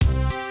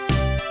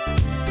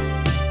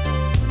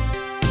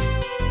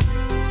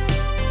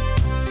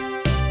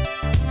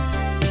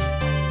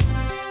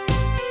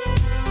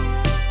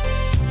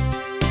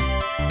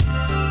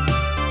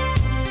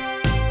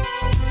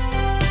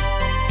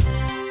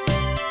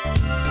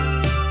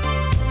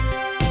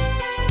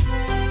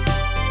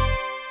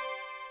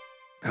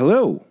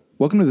Hello,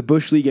 welcome to the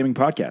Bush League Gaming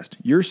Podcast,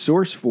 your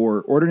source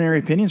for ordinary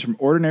opinions from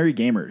ordinary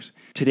gamers.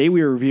 Today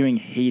we are reviewing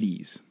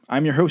Hades.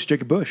 I'm your host,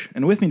 Jacob Bush,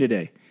 and with me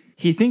today,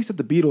 he thinks that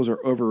the Beatles are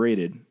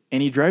overrated,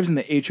 and he drives in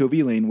the HOV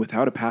lane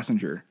without a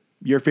passenger.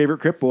 Your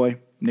favorite Crip boy,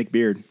 Nick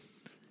Beard.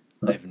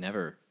 I've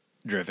never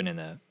driven in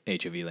the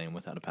HOV lane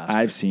without a passenger.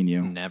 I've seen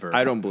you. Never.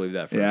 I don't believe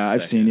that for a Yeah, second.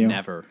 I've seen you.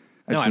 Never.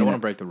 I've No, I seen don't want it.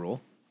 to break the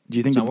rule. Do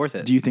you think It's not worth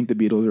it. Do you think the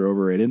Beatles are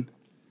overrated?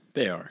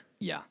 They are.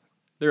 Yeah.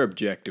 They're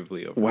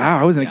objectively overrated. Wow,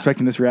 I wasn't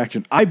expecting this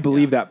reaction. I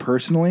believe that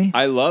personally.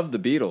 I love the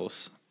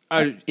Beatles.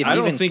 I If don't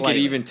even think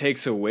slightly. it even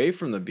takes away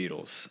from the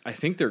Beatles. I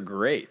think they're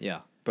great. Yeah.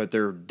 But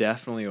they're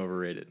definitely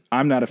overrated.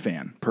 I'm not a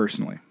fan,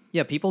 personally.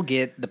 Yeah, people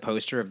get the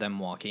poster of them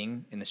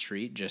walking in the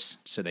street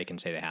just so they can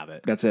say they have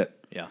it. That's it.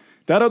 Yeah.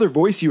 That other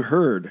voice you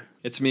heard,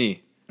 It's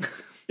me.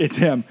 it's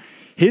him.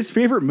 His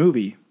favorite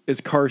movie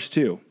is Cars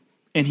 2,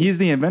 and he's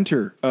the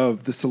inventor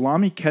of the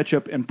salami,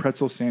 ketchup, and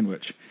pretzel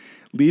sandwich.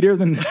 Leader of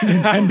the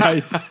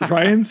Nintendites,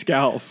 Ryan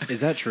Scalf. Is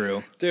that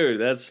true? Dude,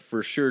 that's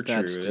for sure true.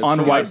 That's That's on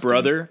from white my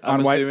brother, I'm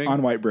on white assuming.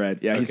 on white bread.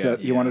 Yeah, he Okay. said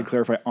he wanted to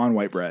clarify on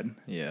white bread.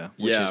 Yeah.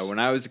 Yeah, when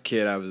I was a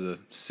kid, I was a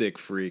sick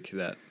freak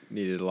that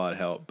needed a lot of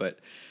help. But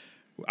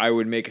I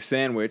would make a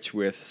sandwich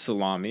with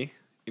salami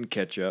and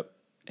ketchup,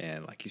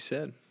 and like you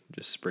said,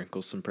 just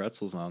sprinkle some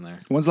pretzels on there.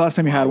 When's the last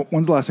time you had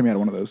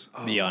one of those?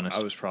 Be honest.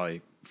 I was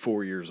probably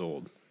 4 years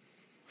old.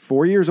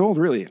 4 years old,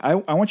 really. I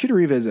want you to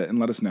revisit and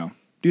let us know.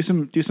 Do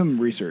some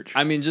research.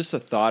 I mean, just the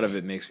thought of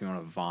it makes me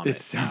want to vomit. It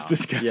sounds now.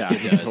 disgusting. Yeah,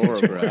 It it's does.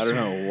 horrible. I don't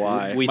know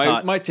why. We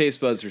thought- my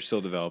taste buds are still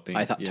developing.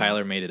 I thought you know.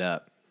 Tyler made it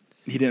up.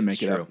 He didn't make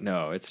It's it true. up.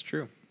 No, it's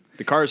true.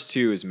 The Cars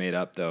 2 is made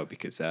up though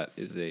because that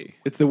is a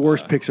It's the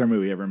worst Pixar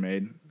movie ever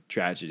made.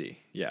 tragedy.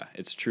 Yeah,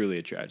 it's truly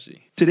a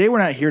tragedy. Today we're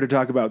not here to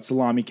talk about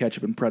salami,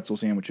 ketchup, and pretzel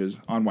sandwiches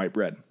on white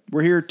bread.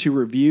 We're here to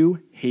review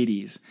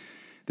Hades.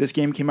 This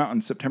game came out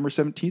on September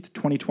 17th,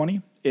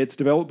 2020. It's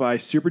developed by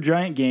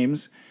Supergiant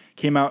Games.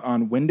 Came out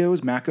on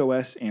Windows, Mac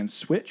OS, and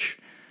Switch.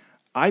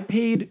 I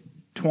paid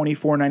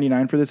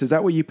 $24.99 for this. Is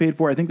that what you paid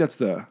for? I think that's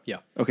the... Yeah.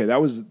 Okay,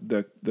 that was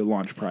the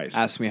launch price.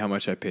 Ask me how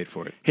much I paid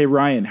for it. Hey,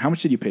 Ryan, how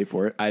much did you pay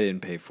for it? I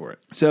didn't pay for it.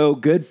 So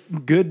good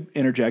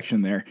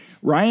interjection there.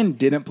 Ryan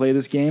didn't play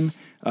this game.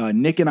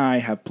 Nick and I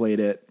have played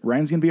it.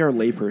 Ryan's going to be our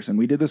layperson.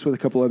 We did this with a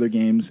couple other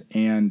games,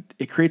 and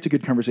it creates a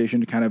good conversation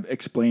to kind of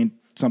explain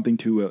something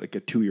to like a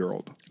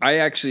 2-year-old. I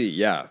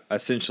actually,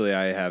 essentially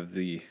I have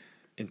the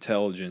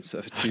intelligence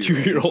of a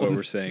 2-year-old. Is what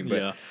we're saying. But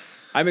Yeah.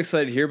 I'm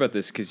excited to hear about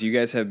this because you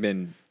guys have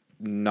been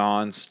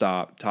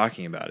nonstop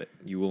talking about it.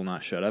 You will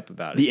not shut up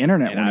about it. The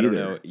internet and won't I don't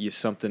either. know, you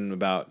something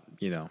about,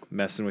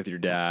 messing with your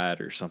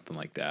dad or something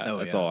like that.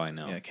 That's all I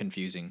know. Yeah,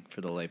 confusing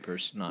for the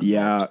layperson. Not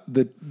Yeah,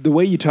 involved. the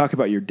way you talk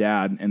about your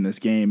dad in this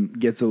game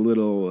gets a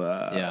little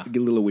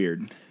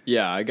weird.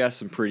 Yeah, I got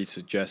some pretty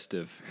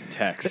suggestive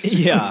texts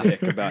Yeah.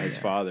 Nick, about his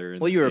father.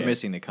 Well, you were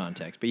missing the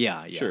context, but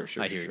yeah. Sure,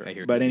 I hear.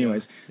 But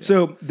anyways,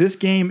 so this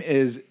game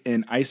is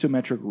an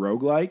isometric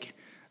roguelike.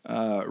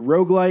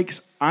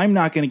 Roguelikes, I'm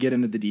not going to get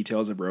into the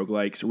details of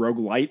roguelikes.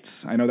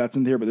 Roguelites, I know that's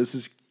in there, but this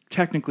is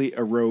technically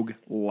a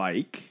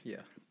roguelike. Yeah.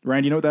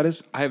 Ryan, do you know what that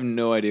is? I have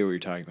no idea what you're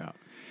talking about.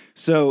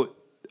 So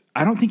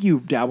I don't think you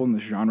dabble in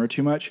this genre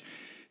too much.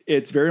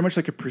 It's very much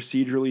like a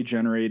procedurally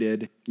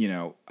generated,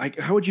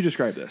 how would you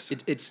describe this?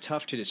 It's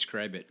tough to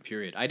describe it,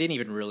 period. I didn't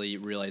even really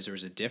realize there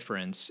was a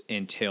difference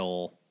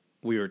until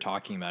we were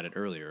talking about it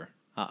earlier.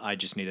 I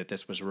just knew that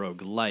this was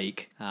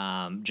roguelike,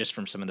 just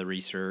from some of the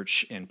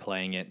research and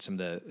playing it, some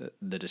of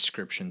the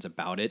descriptions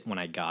about it when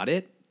I got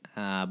it.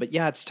 But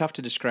yeah, it's tough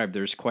to describe.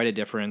 There's quite a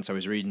difference. I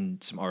was reading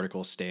some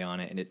articles today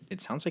on it, and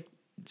it sounds like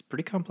it's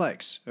pretty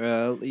complex.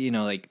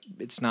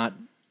 It's not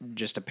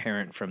just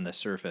apparent from the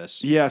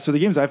surface. Yeah, so the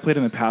games I've played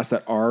in the past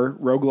that are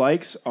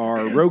roguelikes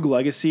are Rogue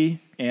Legacy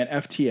and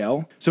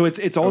FTL. So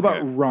it's all about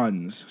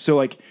runs. So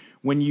like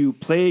when you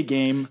play a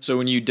game, So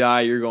when you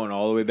die, you're going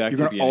all the way back to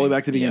the you're beginning. going all the way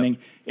back to the beginning,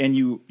 and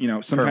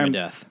sometimes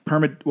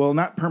Permadeath.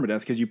 not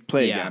permadeath because you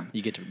play Yeah, again.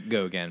 you get to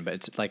go again, but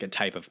it's like a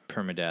type of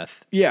permadeath.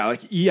 Yeah,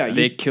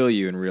 They kill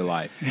you in real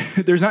life.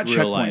 there's not real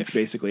checkpoints life.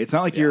 basically. It's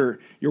not like your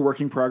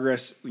working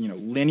progress,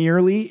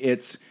 linearly.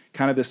 It's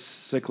kind of this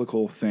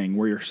cyclical thing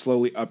where you're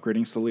slowly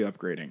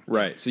upgrading.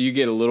 Right. So you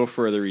get a little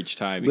further each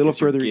time Little because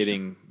further you're each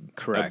getting a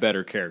Correct.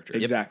 better character.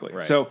 Exactly.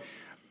 Right. So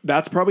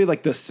that's probably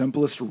like the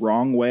simplest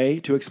wrong way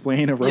to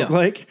explain a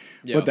roguelike,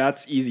 Yeah. but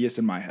that's easiest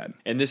in my head.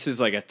 And this is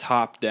like a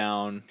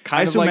top-down,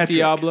 kind of like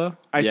Diablo.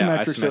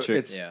 Isometric.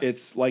 Yeah, So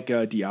it's like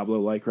a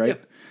Diablo-like, right?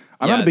 Yep.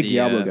 I'm Yeah, not a big the,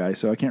 Diablo guy,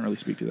 so I can't really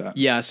speak to that.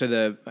 Yeah,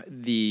 so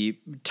the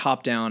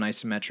top-down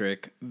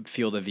isometric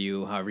field of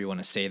view, however you want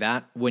to say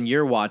that, when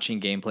you're watching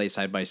gameplay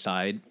side by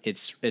side,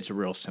 it's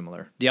real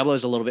similar. Diablo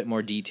is a little bit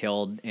more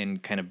detailed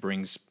and kind of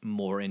brings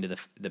more into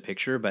the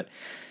picture, but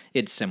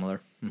it's similar.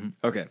 Mm-hmm.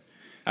 Okay.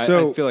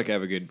 So- I feel like I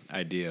have a good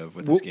idea of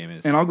what this game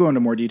is. And I'll go into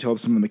more detail of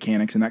some of the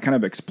mechanics, and that kind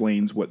of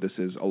explains what this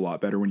is a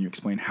lot better when you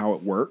explain how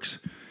it works.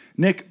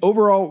 Nick,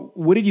 overall,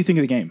 what did you think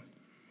of the game?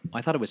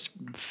 I thought it was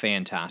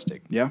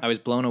fantastic. Yeah? I was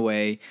blown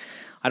away.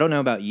 I don't know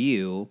about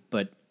you,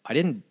 but I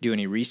didn't do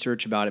any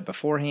research about it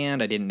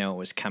beforehand. I didn't know it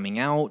was coming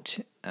out.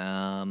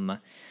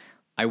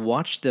 I I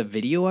watched the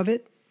video of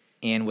it,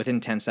 and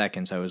within 10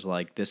 seconds, I was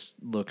like, this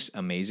looks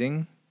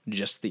amazing.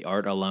 Just the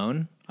art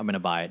alone, I'm going to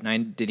buy it. And I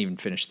didn't even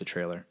finish the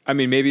trailer. I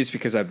mean, maybe it's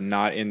because I'm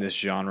not in this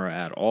genre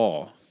at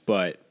all,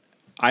 but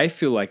I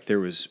feel like there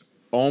was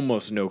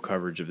almost no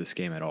coverage of this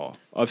game at all.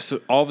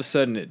 All of a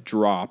sudden, it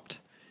dropped.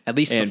 At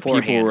least And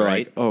beforehand, people were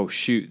right? like, oh,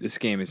 shoot, this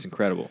game is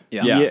incredible.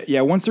 Yeah.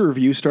 Once the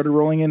reviews started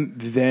rolling in,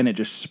 then it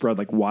just spread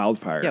like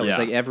wildfire. Yeah, it was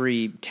Yeah. like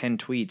every 10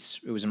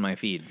 tweets, it was in my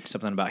feed,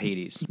 something about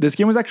Hades. This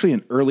game was actually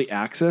in early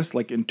access,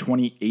 like in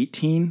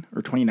 2018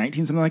 or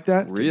 2019, something like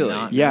that. Really?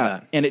 Not- Yeah,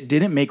 that. and it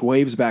didn't make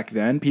waves back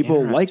then.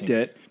 People liked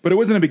Interesting. it, but it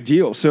wasn't a big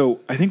deal. So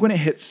I think when it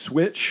hit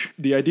Switch,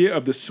 the idea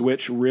of the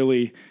Switch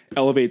really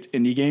elevates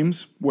indie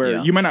games where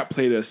Yeah. you might not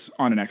play this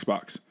on an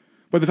Xbox,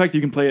 but the fact that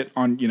you can play it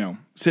on,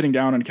 sitting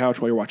down on a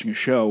couch while you're watching a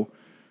show,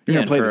 you're Yeah, going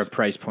and to play for this. a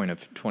price point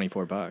of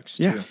 $24.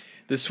 Yeah. Too.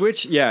 The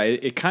Switch,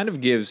 it kind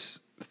of gives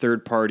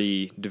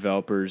third-party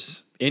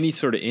developers any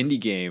sort of indie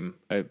game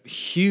a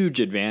huge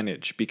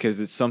advantage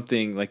because it's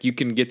something like you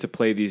can get to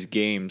play these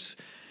games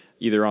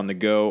either on the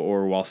go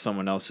or while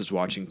someone else is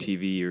watching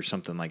TV or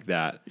something like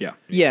that. Yeah.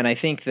 Yeah, and I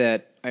think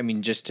that, I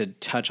mean, just to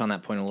touch on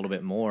that point a little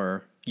bit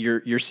more,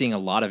 you're seeing a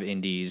lot of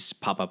indies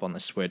pop up on the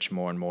Switch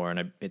more and more,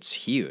 and it's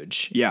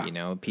huge. Yeah.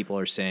 People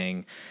are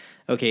saying,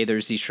 okay,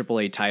 there's these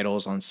AAA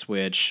titles on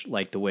Switch,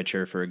 like The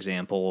Witcher, for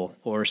example,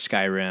 or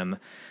Skyrim,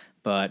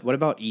 but what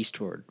about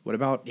Eastward? What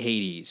about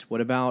Hades?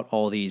 What about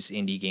all these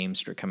indie games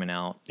that are coming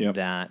out Yep.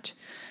 that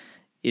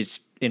is,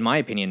 in my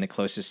opinion, the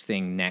closest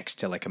thing next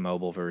to like a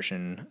mobile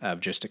version of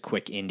just a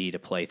quick indie to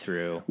play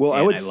through. Well,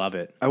 and I love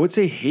it. I would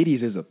say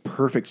Hades is a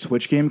perfect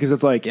Switch game because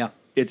it's like, Yeah.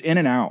 it's in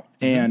and out,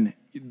 and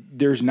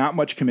there's not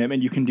much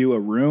commitment. You can do a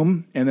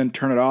room and then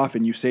turn it off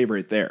and you save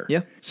right there. Yeah.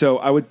 So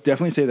I would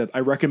definitely say that I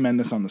recommend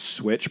this on the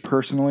Switch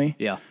personally.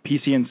 Yeah.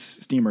 PC and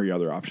Steam are your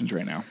other options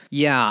right now.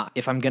 Yeah,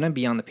 if I'm going to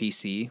be on the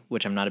PC,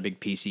 which I'm not a big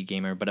PC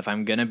gamer, but if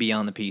I'm going to be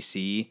on the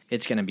PC,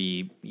 it's going to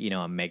be,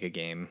 a mega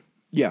game.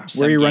 Yeah.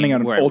 Some Where you're game running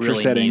on where I ultra really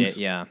need settings. it,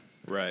 yeah.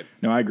 Right.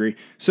 No, I agree.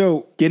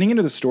 So getting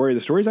into the story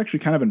is actually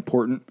kind of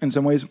important in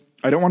some ways.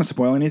 I don't want to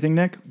spoil anything,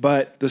 Nick,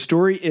 but the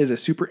story is a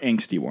super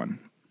angsty one.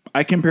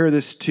 I compare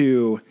this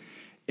to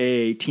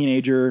a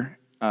teenager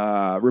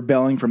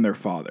rebelling from their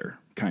father,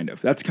 kind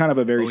of. That's kind of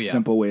a very Oh, yeah.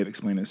 simple way of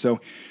explaining it. So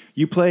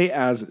you play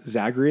as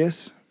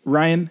Zagreus.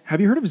 Ryan,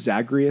 have you heard of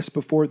Zagreus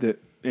before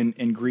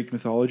in Greek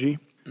mythology?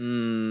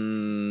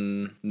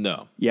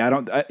 No. Yeah, I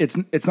don't.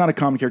 It's not a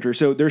common character.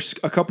 So there's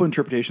a couple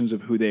interpretations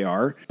of who they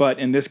are, but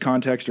in this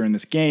context or in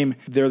this game,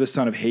 they're the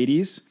son of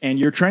Hades, and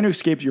you're trying to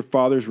escape your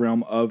father's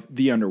realm of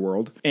the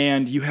underworld,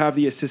 and you have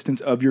the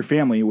assistance of your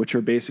family, which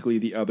are basically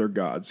the other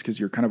gods, because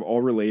you're kind of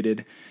all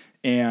related,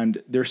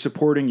 and they're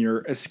supporting your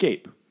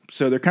escape.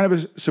 So they're kind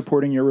of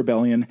supporting your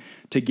rebellion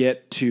to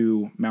get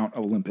to Mount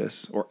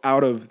Olympus or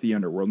out of the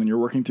underworld, and you're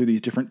working through these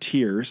different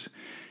tiers.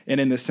 And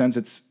in this sense,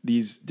 it's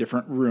these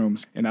different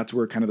rooms, and that's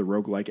where kind of the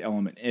roguelike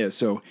element is.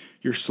 So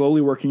you're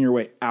slowly working your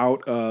way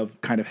out of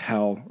kind of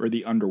hell or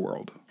the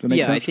underworld. Does that make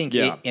Yeah, sense?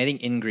 Yeah. I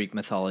think in Greek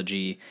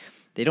mythology,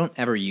 they don't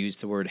ever use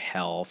the word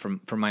hell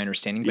from my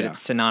understanding, but Yeah. it's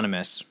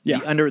synonymous. Yeah.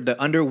 The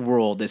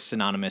underworld is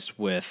synonymous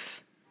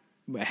with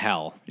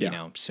hell,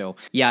 Yeah. So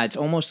yeah, it's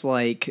almost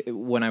like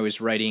when I was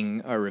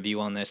writing a review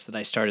on this that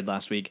I started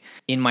last week,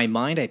 in my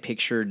mind I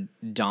pictured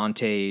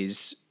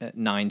Dante's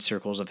 9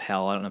 circles of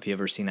hell. I don't know if you've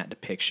ever seen that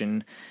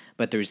depiction,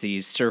 but there's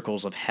these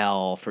circles of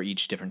hell for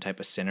each different type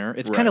of sinner.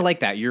 It's kind of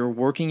like that. You're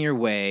working your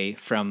way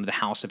from the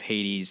house of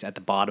Hades at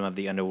the bottom of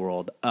the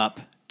underworld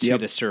up to Yep.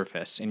 the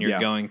surface, and you're Yeah.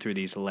 going through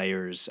these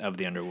layers of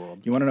the underworld.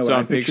 You want to know So what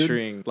I'm I pictured?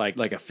 picturing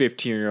like a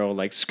 15-year-old,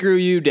 like, screw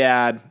you,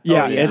 Dad.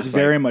 Yeah, yeah. it's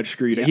very much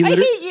screwed. He I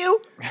literally, hate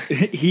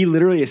you. he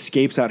literally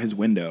escapes out his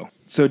window.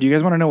 So do you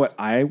guys want to know what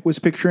I was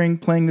picturing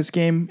playing this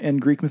game in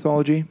Greek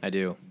mythology? I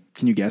do.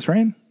 Can you guess,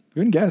 Ryan?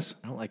 You can guess.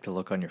 I don't like the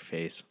look on your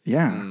face.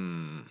 Yeah.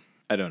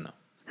 I don't know.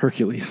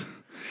 Hercules.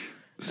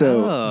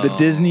 So the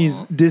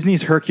Oh.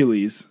 Disney's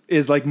Hercules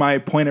is like my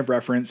point of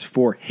reference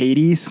for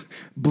Hades,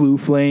 blue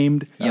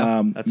flamed.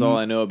 Yeah. That's all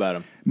I know about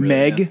him.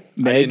 Meg. I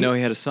Meg. didn't know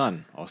he had a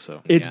son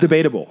also. It's Yeah.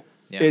 debatable.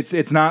 Yeah.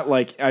 It's not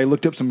like I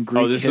looked up some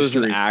Greek Oh, this was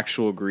history. an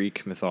actual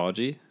Greek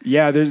mythology?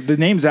 Yeah, there's the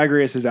name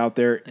Zagreus is out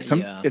there.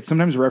 Yeah. It's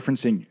sometimes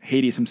referencing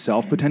Hades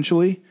himself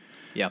potentially,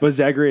 Yeah. but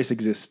Zagreus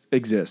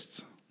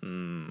exists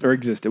or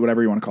existed,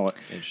 whatever you want to call it.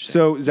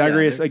 So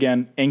Zagreus they're-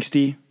 again,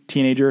 angsty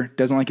teenager,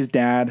 doesn't like his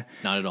dad,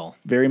 Not at all.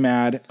 very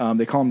mad.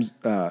 They call him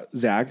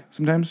Zag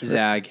sometimes.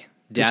 Zag.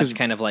 Dad's is-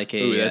 kind of like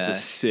a. Ooh, that's a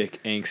sick,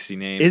 angsty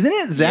name. Isn't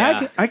it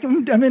Zag? Yeah.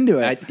 I'm into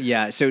it.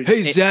 yeah. So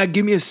Zag,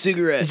 give me a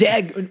cigarette.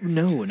 Zag,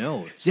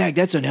 no, Zag,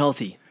 that's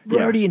unhealthy. We're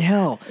Yeah. already in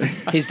hell.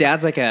 His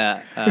dad's like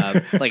a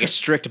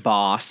strict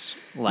boss.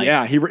 Like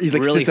Yeah, he's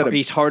like really sits at a-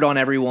 he's hard on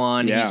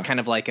everyone. Yeah. He's kind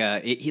of like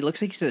he looks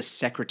like he's at a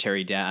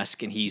secretary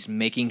desk, and he's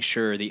making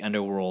sure the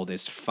underworld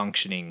is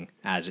functioning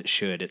as it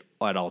should at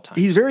all times.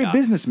 He's very Yeah.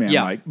 businessman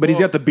Yeah. like, but he's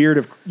got the beard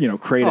of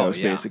Kratos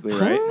Oh, yeah. basically,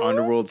 right?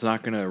 Underworld's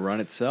not going to run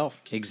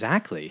itself.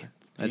 Exactly.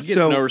 He gets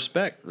So- no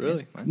respect,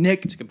 really.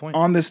 Nick, a good point.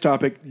 on this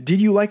topic, did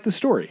you like the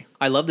story?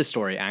 I love the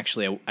story.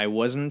 Actually, I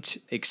wasn't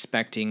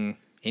expecting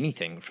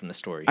anything from the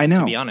story. I know.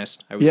 To be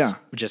honest, I was Yeah.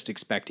 just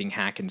expecting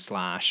hack and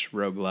slash,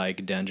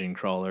 roguelike, dungeon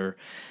crawler,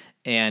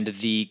 and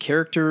the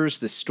characters,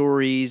 the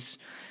stories,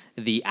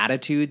 the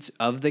attitudes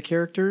of the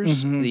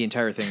characters, the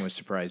entire thing was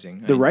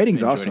surprising. The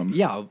writing's enjoyed awesome. it.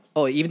 Yeah.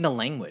 Oh, even the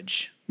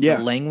language. Yeah.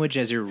 The language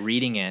as you're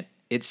reading it,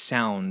 it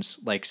sounds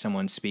like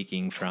someone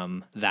speaking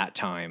from that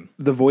time.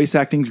 The voice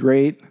acting's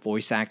great.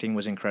 Voice acting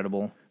was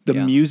incredible. The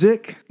Yeah.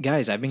 music,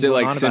 Guys, I've been Is it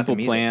going like on about the Simple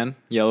music. Plan,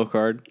 Yellow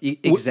Card?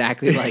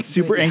 Exactly like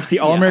super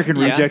angsty. All American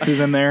yeah. Rejects is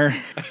in there.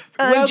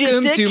 I'm just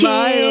Welcome a to kid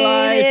my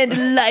life.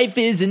 and life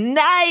is a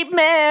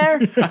nightmare.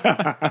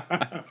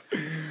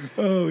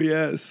 Oh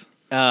yes.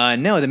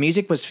 No, the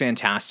music was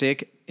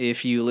fantastic.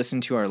 If you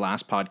listen to our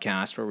last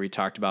podcast where we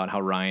talked about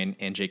how Ryan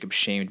and Jacob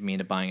shamed me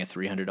into buying a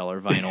 $300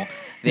 vinyl,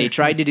 they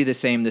tried to do the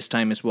same this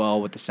time as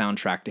well with the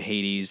soundtrack to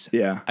Hades.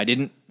 Yeah. I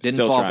didn't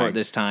Still fall for trying. it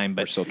this time,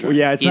 but We're still Well, trying.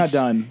 yeah, it's not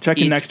done. Check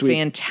in next week.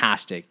 It's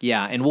fantastic.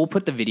 Yeah, and we'll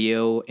put the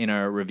video in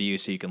our review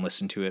so you can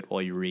listen to it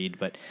while you read.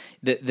 But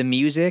the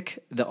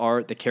music, the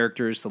art, the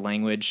characters, the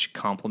language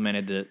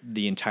complemented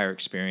the entire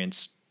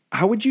experience.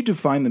 How would you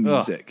define the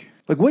music?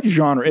 Like what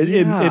genre? It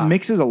Yeah.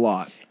 mixes a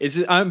lot. Is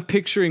it? I'm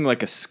picturing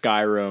like a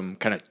Skyrim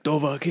kind of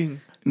Dovahking.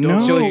 No,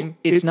 So it-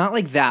 it's not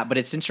like that, but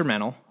it's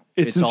instrumental.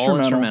 It's all instrumental.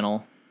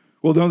 instrumental.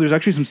 Well, no, there's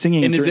actually some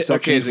singing And in is certain it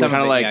okay? Is sections. it Some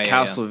kind of of it, like yeah,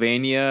 yeah.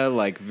 Castlevania,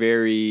 like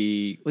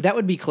very Well, that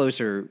would be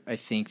closer, I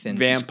think, than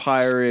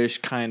vampire-ish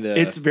kind of?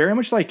 It's very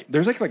much like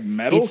there's like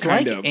metal It's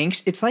kind like of.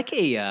 angst. It's like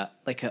a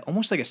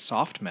almost like a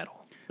soft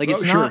metal. Like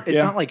it's Oh, not. sure, It's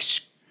yeah. not like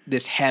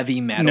this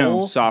heavy metal.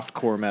 No, soft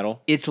core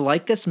metal. It's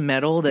like this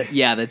metal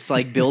that's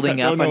like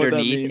building I don't up know what that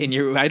underneath, means.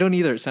 and I don't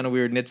either. It sounded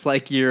weird, and it's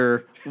like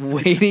you're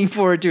waiting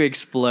for it to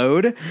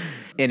explode,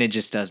 and it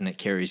just doesn't. It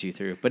carries you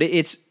through, but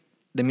it's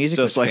the music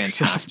Just was like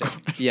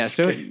fantastic. Yeah,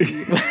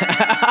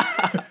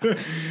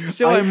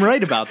 so I'm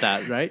right about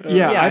that, right?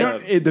 Yeah, I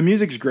don't. The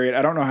music's great.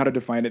 I don't know how to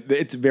define it.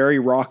 It's very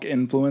rock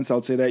influenced. I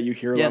would say that you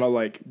hear a Yeah. lot of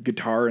like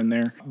guitar in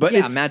there. But Yeah,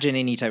 it's imagine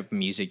any type of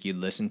music you'd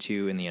listen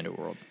to in the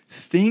underworld.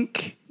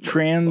 think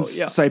Trans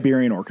yeah.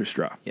 Siberian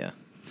Orchestra. Yeah,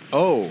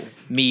 Oh,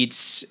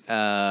 meets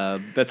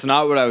that's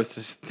not what I was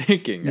just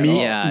thinking. At all.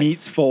 Yeah.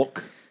 Meets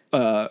folk,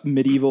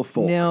 medieval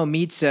folk. no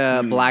meets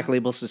Black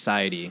Label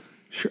Society.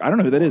 Sure, I don't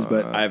know who that is,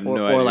 but I have or,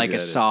 no or idea. like who a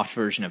that is. soft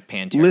version of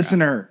Pantera.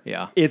 listener,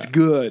 Yeah. it's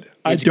good.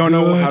 I It's don't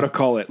know good. how to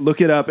call it.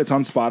 Look it up. It's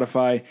on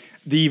Spotify.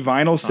 The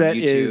vinyl set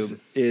YouTube.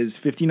 is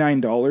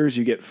 $59.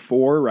 You get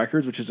 4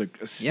 records, which is a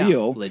Yeah,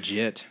 steal.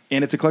 legit.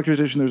 And it's a collector's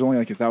edition. There's only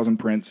like 1,000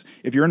 prints.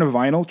 If you're into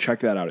vinyl, check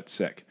that out. It's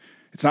sick.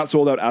 It's not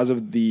sold out as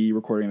of the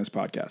recording of this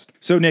podcast.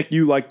 So, Nick,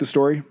 you like the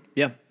story?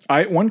 Yeah.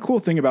 One cool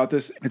thing about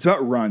this, it's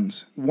about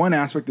runs. One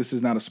aspect, this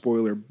is not a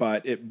spoiler,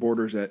 but it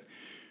borders it.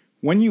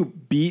 When you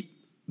beat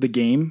the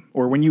game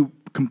or when you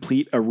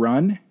complete a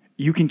run,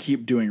 you can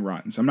keep doing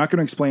runs. I'm not going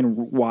to explain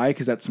why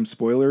because that's some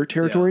spoiler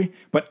territory. Yeah.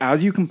 But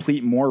as you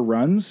complete more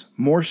runs,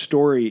 more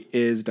story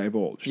is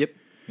divulged. Yep.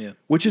 Yeah.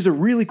 Which is a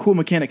really cool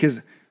mechanic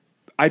because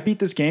I beat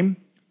this game.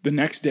 The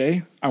next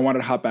day, I wanted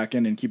to hop back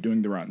in and keep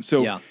doing the run.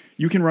 So Yeah.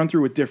 you can run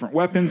through with different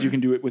weapons. You can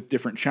do it with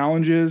different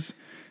challenges.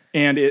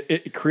 And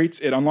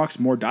it unlocks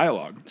more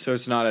dialogue. So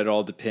it's not at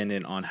all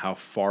dependent on how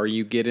far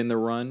you get in the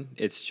run.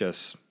 It's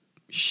just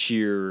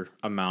sheer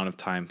amount of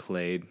time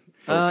played.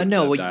 opens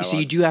No, up well, so dialogue.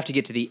 you do have to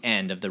get to the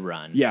end of the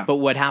run. Yeah. But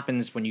what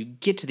happens when you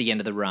get to the end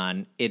of the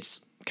run,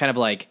 it's kind of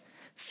like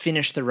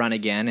finish the run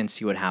again and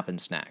see what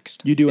happens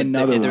next. You do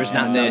another There's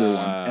run, not another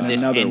this, one, and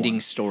this another ending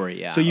one. story.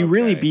 Yeah. So you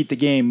really Okay. beat the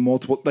game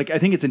multiple. Like I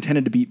think it's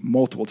intended to beat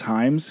multiple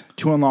times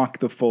to unlock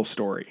the full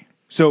story.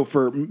 So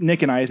for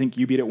Nick and I think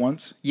you beat it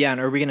once. Yeah,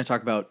 and are we going to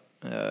talk about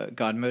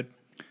God mode?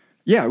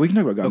 Yeah, we can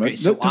talk about God Okay, mode.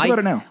 so Talk about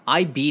it now.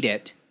 I beat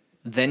it,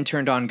 then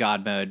turned on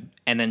God mode,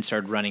 and then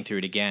started running through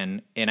it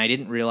again. And I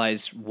didn't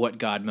realize what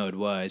God mode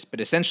was, but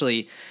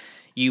essentially,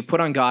 you put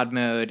on God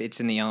mode. It's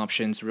in the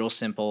options, real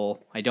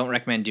simple. I don't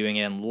recommend doing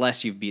it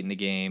unless you've beaten the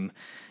game.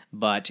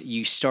 But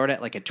you start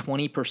at like a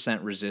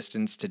 20%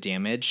 resistance to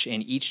damage,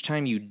 and each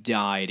time you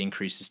die, it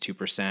increases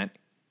 2%,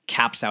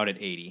 caps out at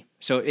 80.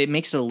 So it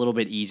makes it a little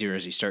bit easier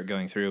as you start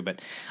going through.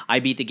 But I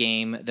beat the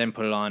game, then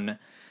put it on.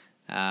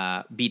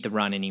 Beat the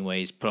run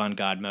anyways, put on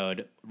God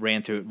mode,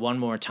 ran through it one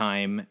more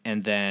time,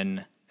 and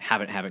then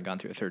haven't gone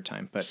through a third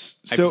time. But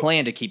So- I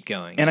plan to keep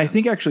going. And I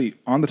think actually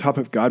on the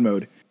topic of God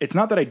mode, it's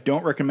not that I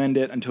don't recommend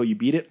it until you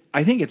beat it.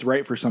 I think it's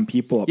right for some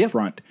people up Yeah.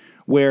 front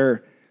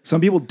where some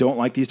people don't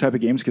like these type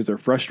of games because they're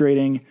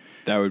frustrating.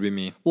 That would be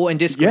me. well, and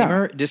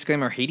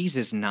disclaimer, Hades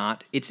is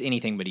not, it's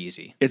anything but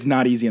easy. It's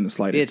not easy in the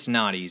slightest. It's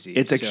not easy.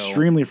 It's So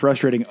extremely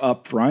frustrating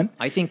up front.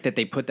 I think that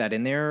they put that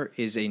in there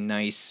is a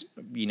nice,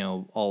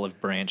 olive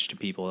branch to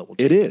people that will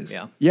take It is.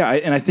 Yeah.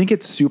 And I think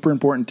it's super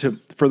important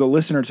for the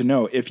listener to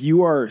know if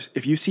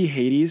you see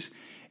Hades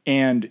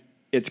and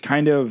it's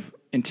kind of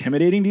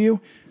intimidating to you,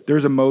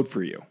 there's a mode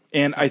for you.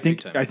 And I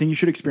think time. you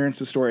should experience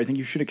the story. I think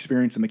you should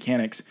experience the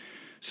mechanics.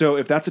 So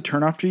if that's a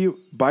turnoff to you,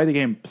 buy the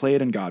game, play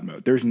it in God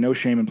mode. There's no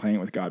shame in playing it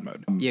with God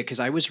mode. Yeah, because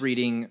I was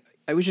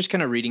just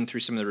kind of reading through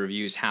some of the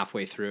reviews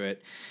halfway through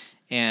it,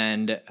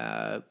 And,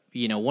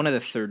 one of the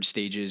third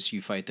stages,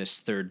 you fight this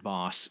third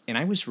boss. And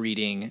I was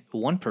reading,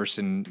 one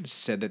person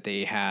said that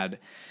they had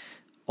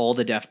all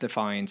the Death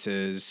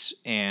Defiances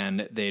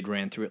and they'd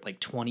ran through it like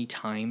 20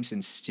 times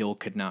and still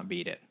could not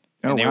beat it.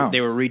 And wow. They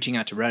were reaching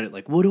out to Reddit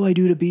like, what do I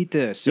do to beat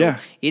this? So Yeah.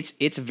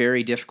 it's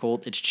very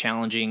difficult. It's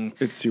challenging.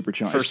 It's super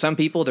challenging. For some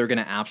people, they're going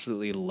to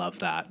absolutely love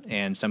that.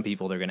 And some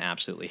people, they're going to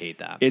absolutely hate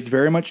that. It's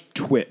very much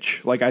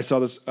Twitch. Like I saw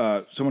this,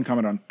 someone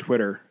comment on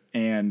Twitter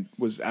and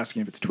was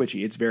asking if it's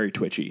twitchy. It's very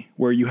twitchy,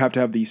 where you have to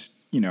have these,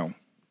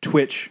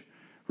 Twitch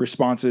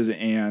responses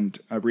and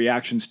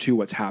reactions to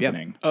what's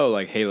happening. Oh,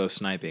 like Halo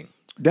sniping.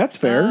 That's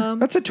fair.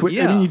 That's a Twitch.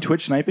 yeah. You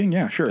Twitch sniping?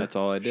 Yeah, sure. That's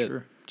all I did.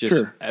 Sure.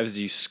 Just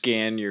as you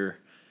scan your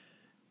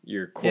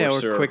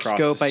cursor or quick across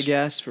scope, the I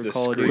guess, for the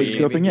Call of screen. Duty.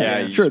 Quick scoping, yeah.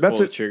 you Sure, just that's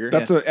pull a the trigger.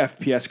 that's a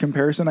FPS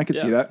comparison. I could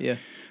see that. Yeah.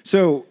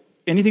 So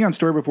anything on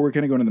story before we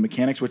kind of go into the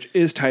mechanics, which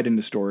is tied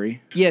into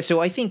story? Yeah, so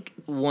I think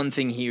one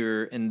thing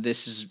here, and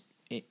this is,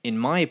 in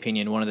my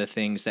opinion, one of the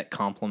things that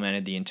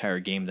complemented the entire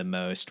game the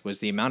most was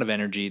the amount of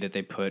energy that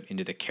they put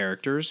into the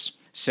characters.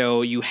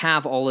 So you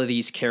have all of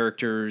these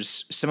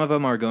characters. Some of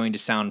them are going to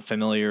sound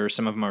familiar.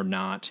 Some of them are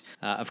not.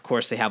 Of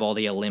course, they have all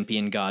the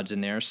Olympian gods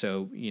in there.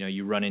 So,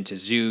 you run into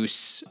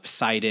Zeus,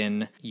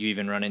 Poseidon. You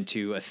even run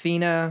into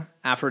Athena,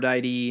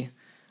 Aphrodite,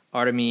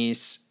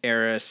 Artemis,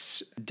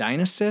 Eris,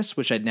 Dionysus,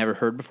 which I'd never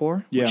heard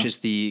before, Yeah. which is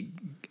the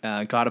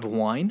god of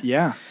wine.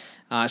 Yeah.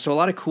 So a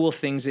lot of cool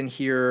things in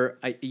here.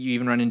 You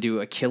even run into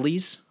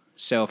Achilles.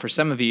 So for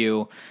some of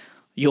you,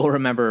 you'll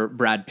remember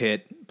Brad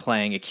Pitt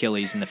playing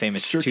Achilles in the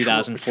famous Sure,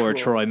 2004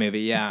 Troy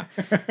movie. Yeah.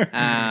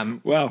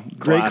 Wow,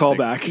 great Classic.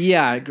 callback.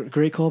 Yeah,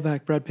 great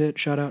callback, Brad Pitt.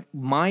 Shout out.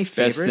 My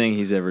favorite. Best thing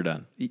he's ever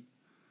done.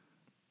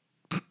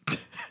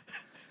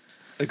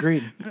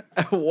 Agreed.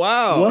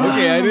 Wow.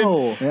 Okay, I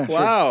didn't. Yeah, sure.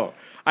 Wow.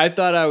 I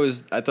thought that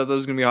was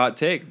gonna be a hot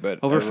take, but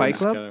Over Fight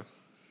everyone's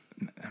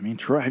Club? I mean,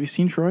 Troy. Have you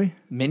seen Troy?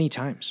 Many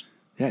times.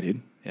 Yeah,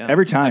 dude. Yeah.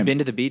 Every time. I've been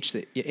to the beach.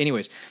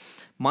 Anyways,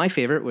 my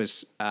favorite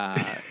was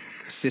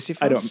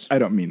Sisyphus. I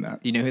don't mean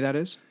that. You know who that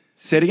is?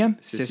 Say it again.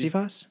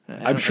 Sisyphus?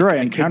 I'm sure I could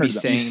be encountered that.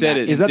 saying You said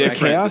that. it Is that the different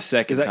chaos? the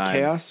second Is that time.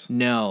 chaos?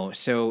 No.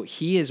 So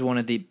he is one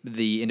of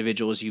the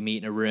individuals you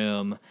meet in a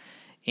room,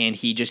 and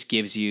he just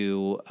gives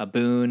you a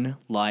boon,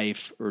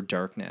 life, or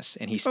darkness.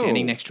 And he's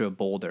standing Oh. next to a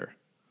boulder.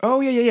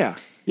 Oh yeah.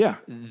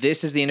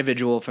 This is the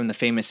individual from the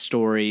famous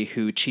story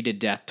who cheated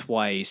death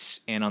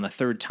twice and on the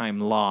third time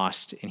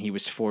lost, and he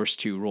was forced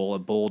to roll a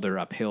boulder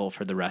uphill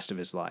for the rest of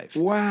his life.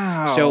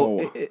 Wow.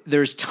 So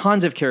there's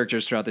tons of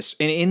characters throughout this.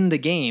 And in the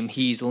game,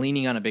 he's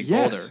leaning on a big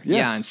Yes, boulder. yes.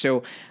 Yeah, and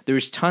so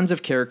there's tons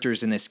of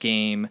characters in this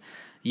game.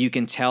 You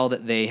can tell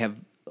that they have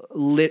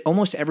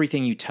almost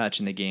everything you touch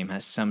in the game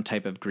has some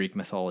type of Greek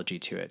mythology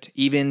to it,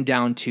 even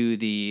down to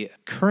the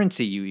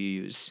currency you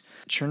use.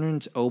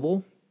 Chernon's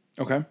obol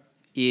okay.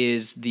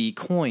 is the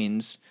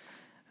coins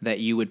that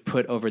you would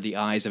put over the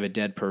eyes of a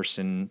dead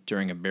person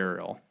during a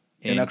burial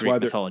in And that's Greek why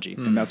they're mythology.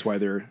 And that's why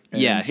they're in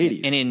Yes,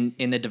 Hades. and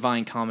in the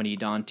Divine Comedy,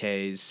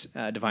 Dante's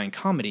Divine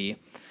Comedy,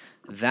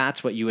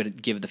 that's what you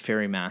would give the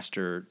ferry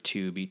master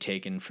to be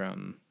taken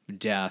from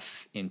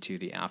death into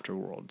the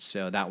afterworld.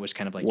 So that was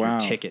kind of like Wow. your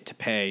ticket to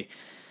pay,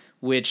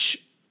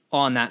 which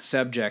on that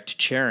subject,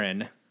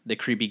 Charon, the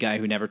creepy guy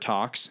who never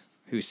talks,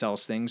 who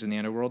sells things in the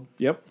underworld,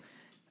 Yep.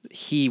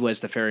 he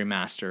was the ferry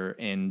master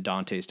in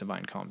Dante's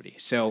Divine Comedy.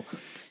 So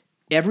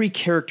every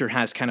character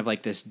has kind of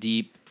like this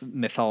deep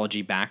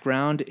mythology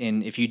background,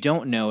 and if you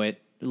don't know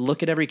it,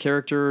 look at every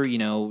character. You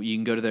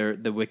can go to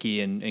the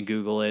wiki and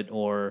Google it,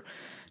 or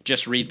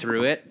just read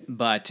through it.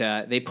 But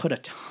they put a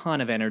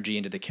ton of energy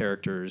into the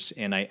characters,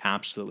 and I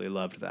absolutely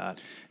loved that.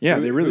 Yeah,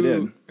 they really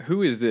did.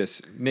 Who is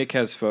this? Nick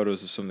has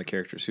photos of some of the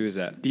characters. Who is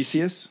that?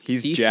 Theseus?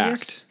 He's Theseus,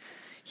 jacked.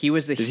 He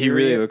was the Did he hero,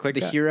 really look like the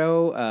that?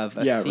 hero of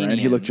Yeah, Athenians. Ryan.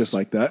 He looked just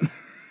like that.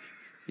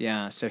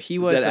 Yeah, so he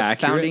was that the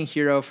accurate? founding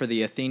hero for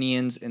the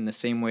Athenians in the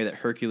same way that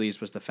Hercules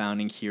was the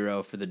founding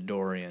hero for the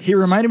Dorians. He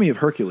reminded me of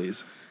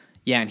Hercules.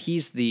 Yeah, and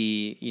he's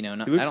the,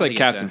 not, He looks like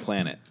Captain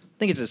Planet. I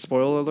think it's a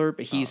spoiler alert,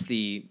 but he's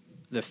the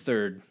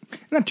third.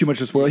 Not too much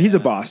to spoil. He's a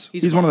boss.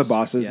 He's a one of the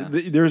boss, bosses.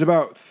 yeah. There's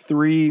about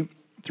three,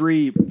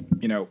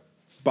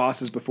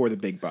 bosses before the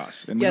big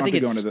boss. And we Yeah, I don't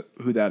have to think go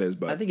into who that is, I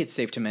but think it's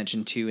safe to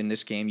mention, too, in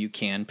this game, you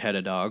can pet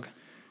a dog.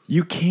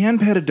 you can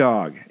pet a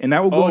dog, and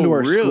that will go Oh, into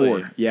our really?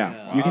 score.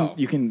 Yeah. Wow.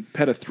 You can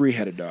pet a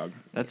 3-headed dog.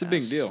 That's a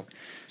big deal.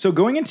 So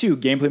going into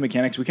gameplay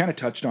mechanics, we kind of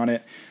touched on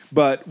it,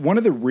 but one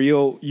of the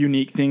real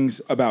unique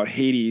things about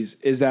Hades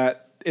is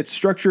that it's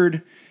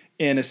structured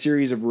in a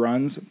series of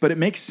runs, but it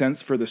makes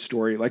sense for the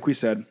story. Like we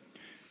said,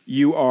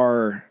 you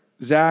are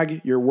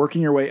Zag, you're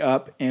working your way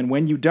up, and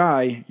when you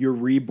die, you're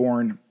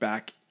reborn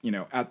back,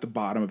 at the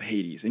bottom of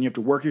Hades, and you have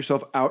to work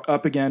yourself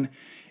up again.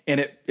 And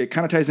it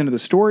kind of ties into the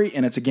story,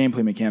 and it's a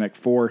gameplay mechanic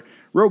for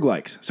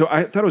roguelikes. So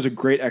I thought it was a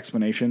great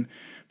explanation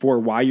for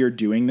why you're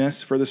doing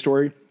this for the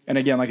story. And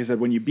again, like I said,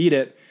 when you beat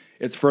it,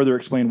 it's further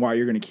explained why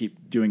you're going to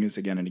keep doing this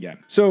again and again.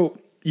 So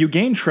you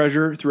gain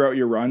treasure throughout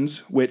your runs,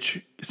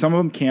 which some of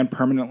them can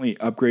permanently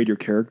upgrade your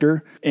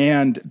character.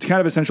 And it's kind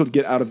of essential to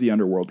get out of the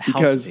underworld.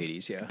 House of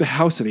Hades, yeah. The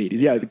House of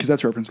Hades, yeah, because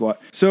that's referenced a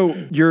lot. So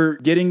you're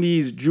getting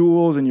these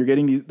jewels and you're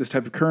getting this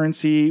type of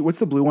currency. What's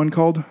the blue one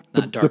called?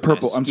 The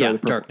purple. I'm sorry, Yeah, the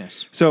purple.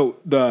 darkness. So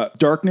the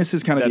darkness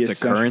is kind of That's the a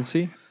essential.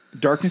 currency?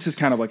 Darkness is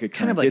kind of like a currency.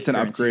 Kind of like it's an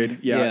currency. upgrade.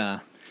 Yeah.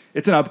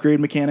 It's an upgrade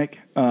mechanic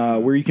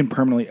where you can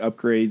permanently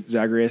upgrade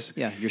Zagreus.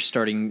 Yeah, your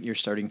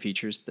starting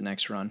features the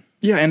next run.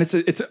 Yeah, and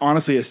it's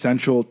honestly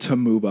essential to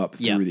move up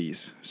through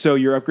these. So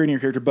you're upgrading your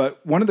character, but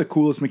one of the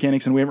coolest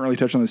mechanics, and we haven't really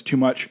touched on this too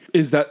much,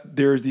 is that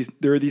there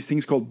are these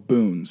things called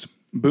boons.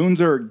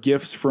 Boons are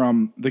gifts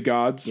from the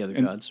gods,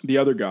 the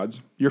other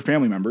gods, your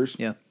family members.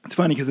 Yeah, it's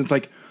funny because it's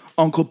like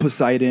Uncle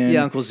Poseidon.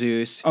 Yeah, Uncle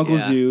Zeus.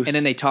 Zeus. And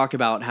then they talk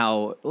about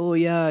how, oh,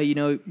 yeah,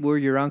 we're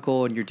your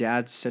uncle and your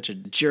dad's such a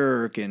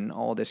jerk and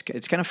all this.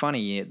 It's kind of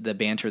funny, the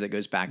banter that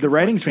goes back and The forth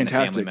writing's between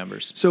fantastic. The family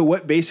members. So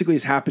what basically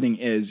is happening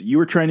is you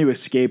are trying to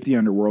escape the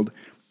underworld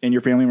and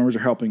your family members are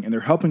helping, and they're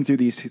helping through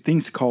these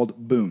things called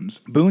boons.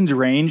 Boons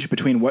range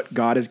between what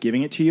God is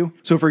giving it to you.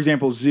 So for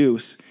example,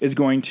 Zeus is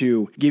going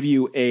to give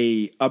you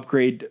a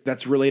upgrade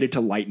that's related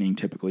to lightning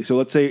typically. So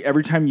let's say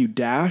every time you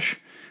dash,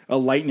 a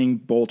lightning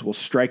bolt will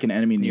strike an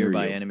enemy near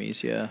Nearby you.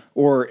 enemies, yeah.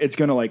 Or it's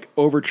going to like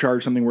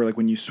overcharge something where like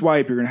when you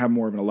swipe, you're going to have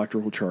more of an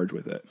electrical charge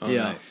with it. Oh,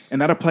 Yeah. nice.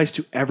 And that applies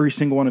to every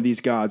single one of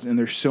these gods, and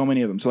there's so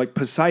many of them. So like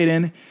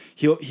Poseidon,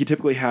 he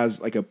typically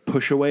has like a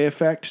push away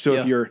effect. So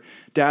if you're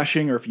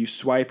dashing or if you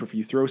swipe or if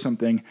you throw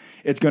something,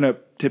 it's going to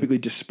typically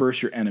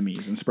disperse your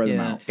enemies and spread them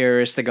Yeah, out.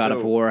 Eris, the god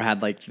of So- war,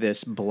 had like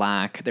this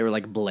black. They were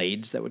like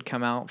blades that would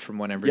come out from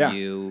whenever Yeah.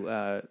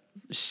 you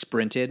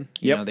sprinted.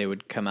 Yep. They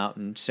would come out,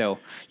 and so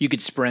you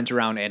could sprint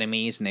around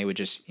enemies, and they would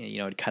just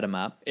cut them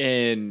up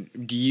And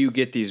do you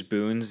get these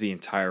boons the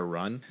entire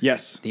run?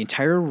 Yes. the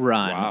entire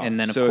run. And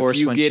then of so course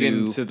if you once get you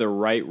into the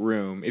right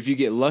room, if you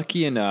get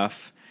lucky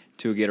enough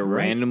to get a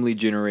randomly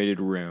generated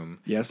room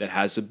Yes. that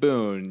has a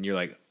boon, you're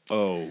like,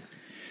 oh,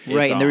 it's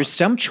right, and there's on.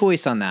 some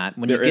choice on that.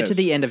 When There you get to is.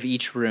 the end of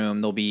each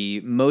room, there'll be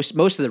most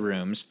of the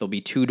rooms. There'll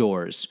be 2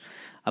 doors.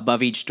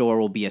 Above each door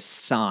will be a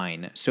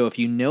sign. So if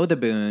you know the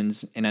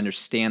boons and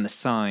understand the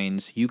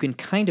signs, you can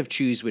kind of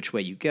choose which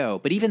way you go.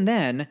 But even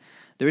then,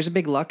 there's a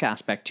big luck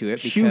aspect to it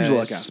because Huge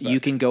luck aspect.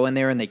 you can go in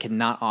there and they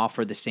cannot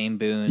offer the same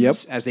boons Yep.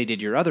 as they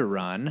did your other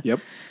run.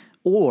 Yep.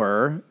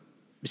 Or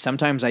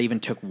sometimes I even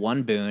took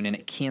one boon and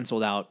it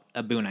canceled out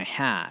a boon I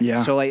had. Yeah.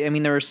 So I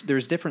mean, there's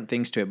different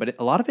things to it, but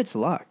a lot of it's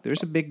luck.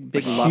 There's a big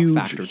luck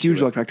factor. Huge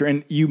to luck factor.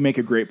 And you make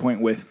a great point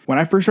with when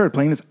I first started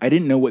playing this, I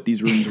didn't know what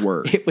these rooms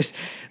were. It was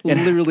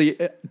literally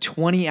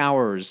 20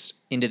 hours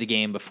into the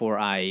game before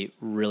I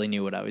really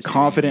knew what I was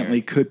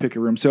Confidently doing could pick a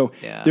room. So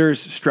Yeah. there's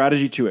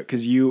strategy to it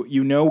because you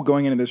know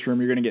going into this room,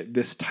 you're going to get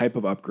this type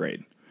of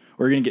upgrade.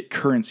 Or you're going to get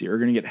currency, or you're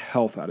going to get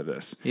health out of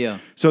this. Yeah.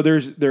 So there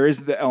is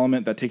the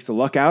element that takes the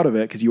luck out of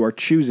it because you are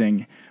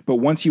choosing. But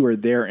once you are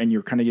there and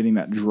you're kind of getting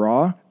that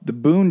draw, the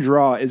boon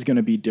draw is going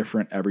to be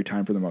different every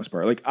time for the most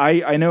part. Like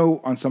I know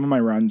on some of my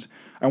runs,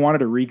 I wanted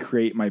to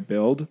recreate my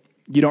build.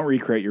 You don't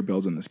recreate your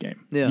builds in this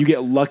game. Yeah. You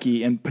get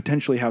lucky and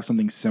potentially have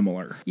something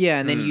similar. Yeah,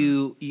 and then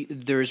you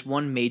there's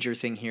one major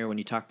thing here when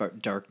you talk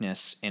about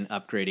darkness and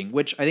upgrading,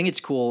 which I think it's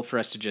cool for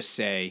us to just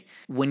say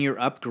when you're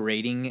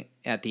upgrading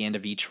at the end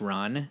of each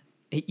run,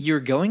 you're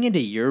going into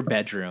your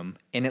bedroom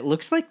and it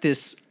looks like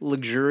this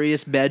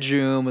luxurious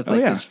bedroom with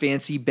this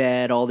fancy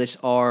bed, all this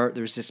art.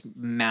 There's this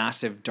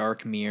massive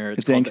dark mirror.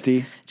 It's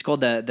angsty. It's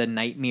called the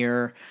night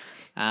mirror.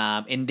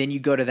 And then you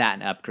go to that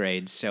and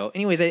upgrade. So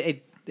anyways,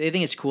 I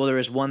think it's cool. There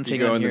was one thing You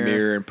go on in here. the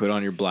mirror and put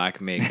on your black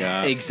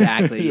makeup.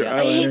 Exactly. Your Yeah. I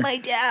eyeliner. hate my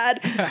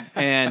dad.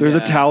 And There's a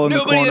towel in the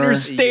nobody corner.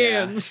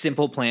 understands. yeah,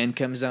 Simple Plan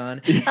comes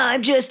on.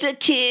 I'm just a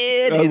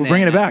kid. Oh, And we're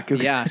bringing it back.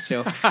 Okay. Yeah.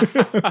 So,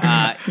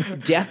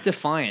 Death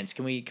Defiance.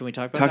 Can we talk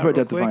about Talk that about real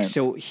Death quick? Defiance.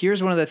 So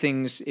here's one of the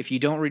things. If you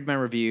don't read my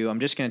review, I'm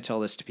just going to tell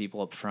this to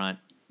people up front.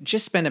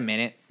 Just spend a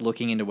minute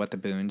looking into what the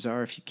boons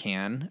are if you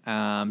can.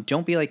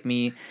 Don't be like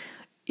me.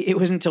 It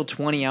was until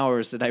 20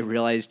 hours that I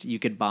realized you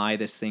could buy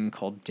this thing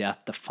called Death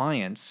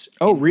Defiance.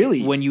 Oh,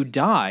 really? When you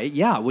die,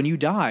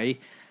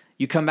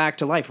 you come back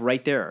to life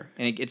right there,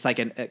 and it's like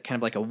a kind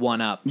of like a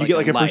one up. You get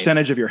like a life.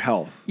 percentage of your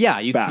health. Yeah,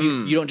 you back.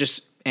 you don't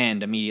just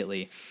end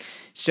immediately.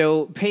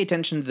 So pay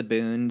attention to the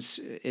boons.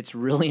 It's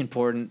really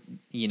important.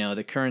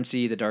 The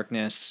currency, the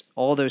darkness,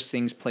 all those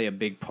things play a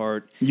big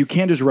part. You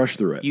can't just rush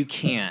through it. You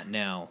can't,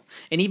 no.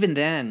 And even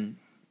then,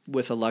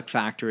 with a luck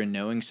factor and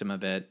knowing some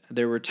of it,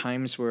 there were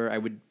times where I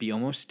would be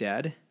almost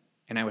dead,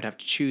 and I would have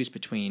to choose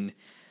between,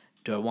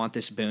 do I want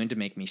this boon to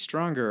make me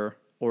stronger,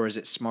 or is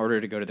it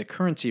smarter to go to the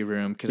currency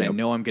room because I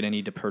know I'm going to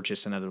need to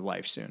purchase another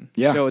life soon?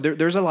 Yeah. So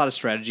there's a lot of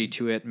strategy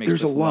to it. Mixed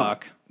There's a with lot.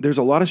 luck. There's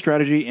a lot of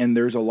strategy, and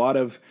there's a lot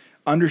of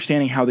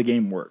understanding how the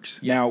game works.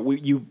 Now,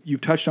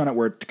 you've touched on it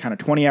where kind of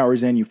 20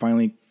 hours in, you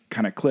finally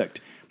kind of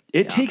clicked.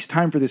 It takes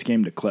time for this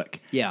game to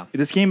click. Yeah.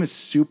 This game is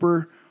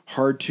super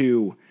hard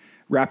to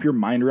wrap your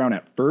mind around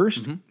at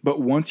first, but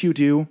once you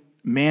do,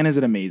 man, is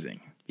it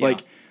amazing. Yeah. Like,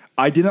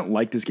 I didn't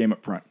like this game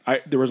up front.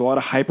 There was a lot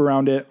of hype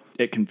around it.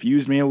 It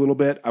confused me a little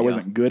bit. I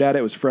wasn't good at it.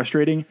 It was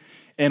frustrating.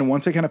 And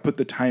once I kind of put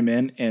the time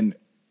in and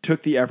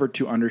took the effort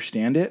to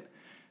understand it,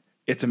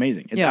 it's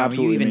amazing. It's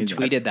absolutely you even amazing.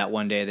 tweeted that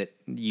one day that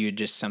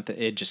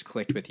it just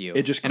clicked with you.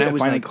 It just and I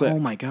was finally like, clicked. oh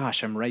my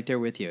gosh, I'm right there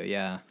with you.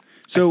 Yeah.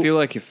 So I feel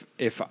like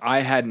if I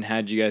hadn't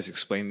had you guys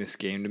explain this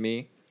game to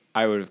me,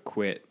 I would have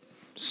quit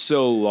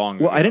so long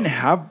ago. well, I didn't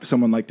have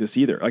someone like this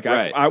either. Like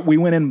Right. we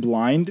went in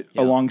blind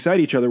alongside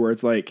each other where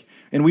it's like,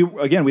 and we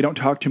don't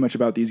talk too much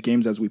about these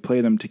games as we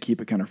play them to keep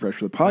it kind of fresh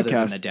for the Other than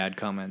podcast. the dad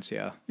comments,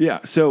 yeah. Yeah.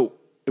 So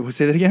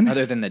say that again.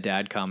 Other than the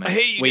dad comments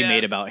hate you, we Dad.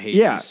 made about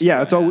Hades. Yeah.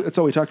 That's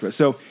all we talked about.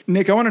 So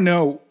Nick, I want to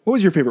know, what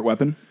was your favorite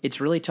weapon?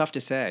 It's really tough to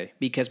say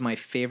because my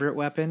favorite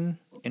weapon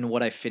and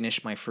what I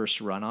finished my first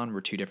run on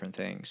were two different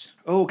things.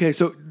 Oh, okay.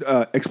 So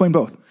explain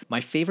both.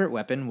 My favorite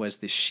weapon was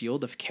the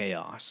Shield of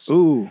Chaos.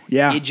 Ooh,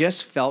 yeah. It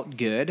just felt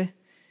good.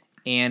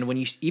 And when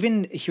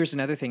here's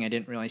another thing I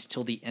didn't realize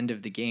till the end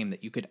of the game,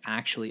 that you could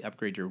actually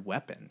upgrade your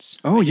weapons.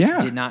 Oh, I just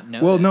yeah. did not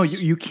know. Well, no,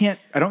 this. you can't.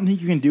 I don't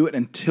think you can do it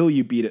until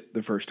you beat it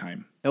the first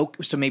time. Oh,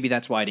 so maybe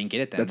that's why I didn't get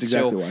it then. That's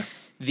exactly so why.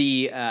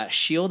 The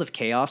Shield of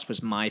Chaos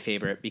was my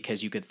favorite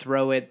because you could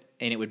throw it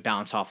and it would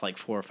bounce off like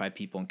 4 or 5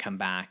 people and come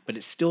back, but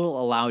it still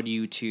allowed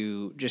you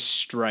to just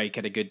strike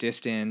at a good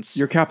distance.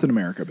 You're Captain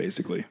America,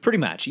 basically. Pretty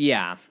much,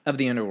 yeah, of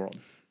the underworld.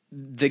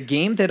 The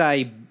game that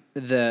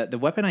the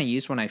weapon I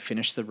used when I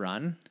finished the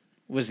run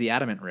was the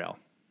Adamant Rail.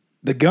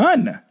 The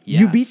gun.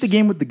 You Yes. beat the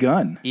game with the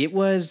gun. It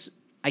was,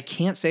 I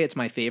can't say it's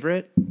my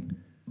favorite,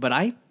 but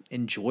I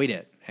enjoyed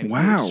it. It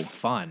Wow. was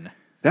fun.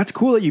 That's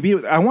cool that you beat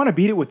it. I want to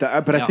beat it with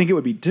that, but I Yeah. think it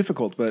would be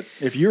difficult. But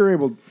if you're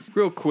able,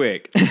 Real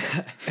quick,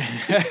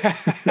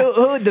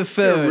 Oh, the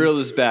phone. reel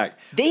this back.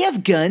 They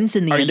have guns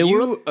in the Are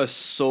underworld. you a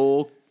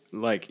sole,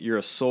 like you're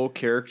a sole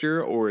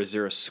character, or is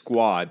there a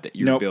squad that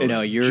you're Nope, building?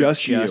 No, you're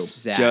Just just, you.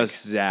 Zag.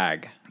 Just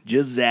Zag.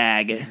 just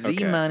zag. Z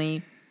Okay.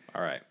 money.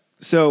 All right.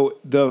 So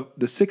the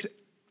 6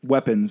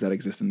 weapons that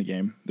exist in the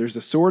game. There's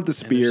the sword, the There's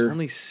spear.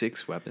 only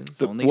 6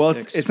 weapons. Only well,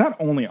 6. it's not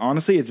only.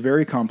 Honestly, it's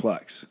very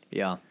complex.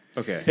 Yeah.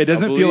 Okay. It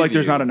doesn't I'll feel like believe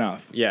there's you. not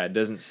enough. Yeah, it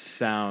doesn't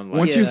sound like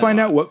Once you Yeah. find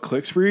out what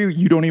clicks for you,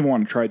 you don't even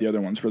want to try the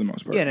other ones for the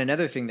most part. Yeah, and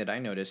another thing that I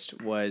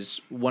noticed was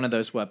one of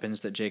those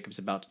weapons that Jacob's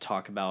about to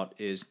talk about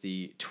is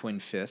the twin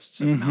fists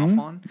of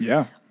Malphon.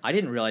 Yeah. I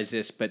didn't realize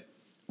this, but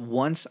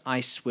once I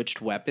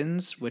switched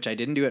weapons, which I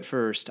didn't do at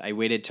first, I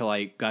waited till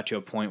I got to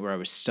a point where I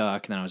was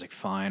stuck, and then I was like,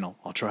 fine,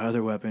 I'll try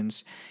other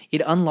weapons.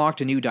 It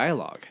unlocked a new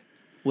dialogue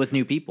with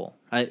new people.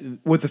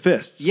 With the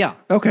fists. Yeah.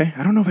 Okay.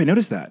 I don't know if I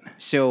noticed that.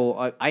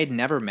 So I had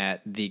never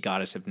met the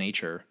goddess of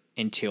nature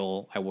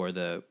until I wore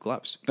the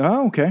gloves.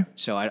 Oh, okay.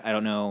 So I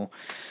don't know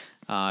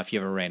if you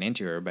ever ran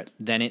into her, but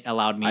then it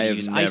allowed me I to have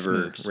use ice never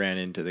moves. ran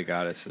into the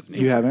goddess of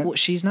nature. You haven't? Well,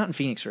 she's not in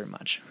Phoenix very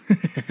much.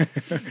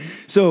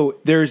 So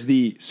there's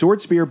the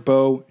sword, spear,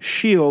 bow,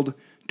 shield,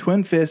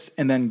 twin fists,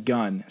 and then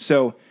gun.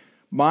 So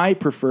my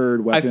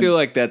preferred I weapon. feel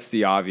like that's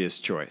the obvious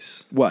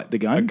choice. what, the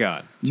gun? A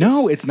gun.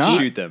 No, Just it's not.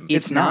 Shoot them.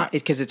 It's not. not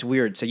because it's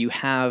weird. So you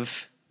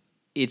have,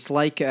 it's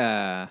like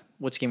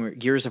what's the game?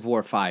 Gears of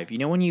War 5. You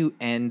know when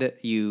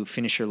you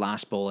finish your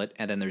last bullet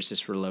and then there's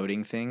this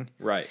reloading thing.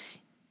 Right.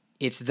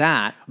 It's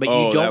that, but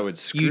Oh, you that don't. would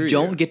screw You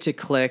don't you. get to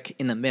click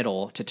in the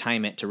middle to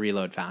time it to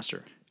reload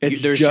faster.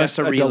 It's There's just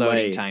a reloading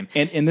delay. time.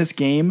 And in this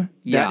game, that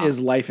Yeah. is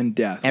life and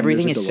death. when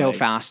Everything there's a is so delay.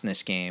 fast in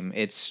this game.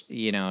 It's,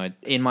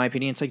 in my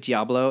opinion, it's like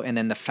Diablo, and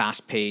then the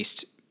fast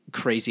paced,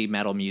 crazy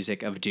metal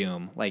music of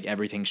Doom. Like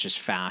everything's just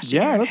fast.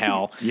 Yeah, and you're in that's-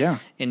 hell. yeah.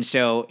 And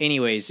so,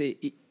 anyways,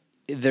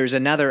 there's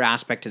another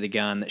aspect to the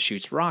gun that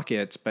shoots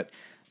rockets, but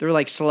they're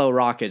like slow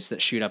rockets that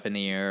shoot up in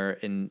the air.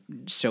 And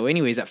so,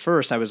 anyways, at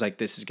first I was like,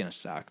 this is gonna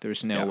suck.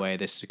 There's no way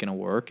this is gonna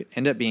work. It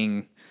ended up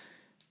being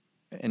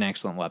an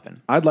excellent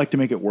weapon. I'd like to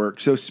make it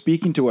work. So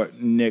speaking to what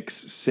Nick's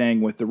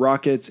saying with the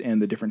rockets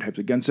and the different types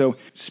of guns. So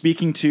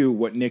speaking to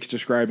what Nick's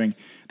describing,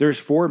 there's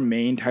 4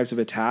 main types of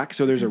attack.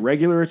 So there's a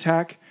regular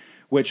attack,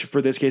 which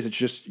for this case, it's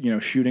just,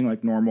 shooting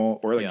like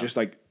normal or like Yeah. just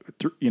like,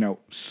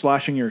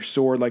 slashing your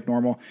sword like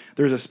normal.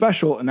 There's a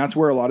special, and that's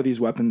where a lot of these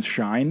weapons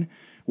shine,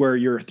 where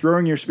you're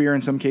throwing your spear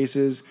in some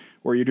cases,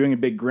 or you're doing a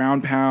big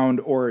ground pound,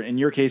 or in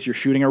your case, you're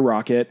shooting a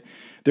rocket.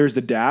 There's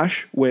the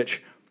dash,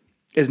 which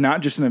is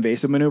not just an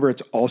evasive maneuver.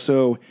 It's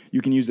also,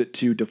 you can use it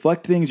to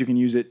deflect things. You can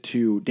use it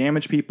to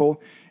damage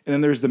people. And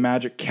then there's the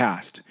magic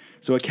cast.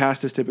 So a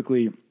cast is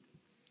typically,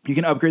 you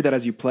can upgrade that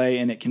as you play,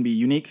 and it can be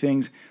unique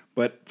things.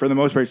 But for the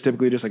most part, it's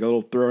typically just like a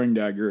little throwing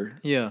dagger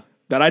Yeah.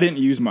 that I didn't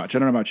use much. I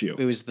don't know about you.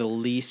 It was my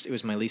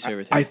least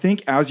favorite thing. I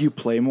think as you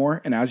play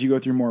more and as you go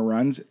through more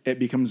runs, it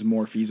becomes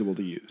more feasible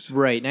to use.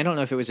 Right, and I don't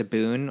know if it was a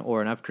boon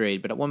or an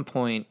upgrade, but at one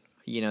point,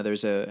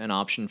 there's an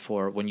option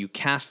for when you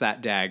cast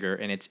that dagger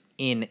and it's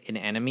in an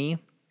enemy,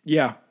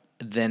 Yeah.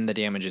 then the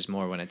damage is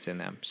more when it's in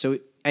them. So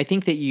I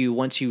think that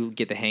once you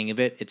get the hang of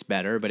it, it's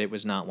better, but it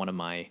was not one of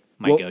my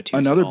go-tos.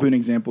 Another at all. boon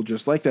example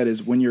just like that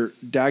is when your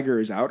dagger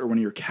is out or when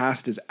your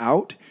cast is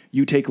out,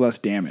 you take less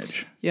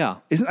damage. Yeah.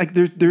 Isn't like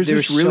there's There's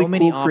just really so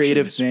many cool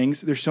creative options.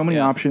 things. There's so many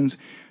Yeah. options.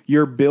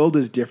 Your build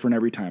is different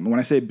every time. And when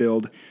I say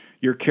build,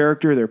 your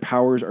character, their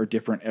powers are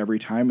different every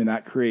time, and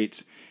that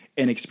creates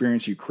an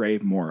experience you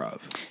crave more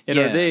of. And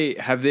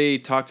Yeah. have they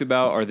talked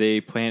about, are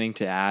they planning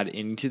to add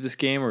into this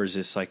game, or is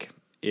this like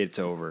it's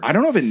over? I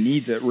don't know if it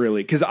needs it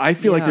really, because I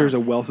feel like Yeah. there's a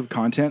wealth of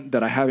content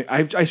that I haven't.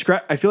 I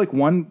feel like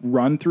one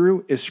run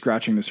through is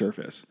scratching the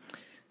surface.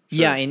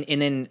 Yeah,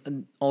 and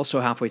then also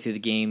halfway through the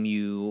game,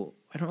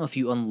 I don't know if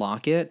you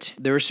unlock it.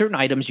 There are certain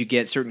items you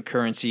get, certain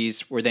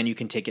currencies, where then you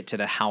can take it to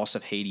the House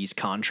of Hades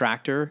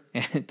contractor.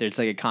 And there's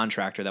like a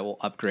contractor that will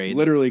upgrade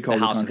Literally the called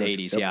the House of contractor.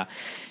 Hades. Yep. Yeah.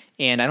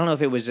 And I don't know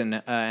if it was an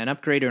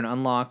upgrade or an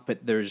unlock,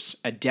 but there's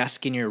a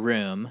desk in your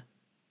room,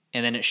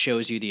 and then it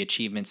shows you the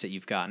achievements that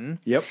you've gotten.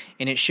 Yep.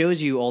 And it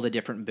shows you all the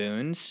different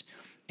boons.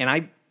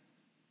 And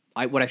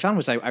what I found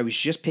was I was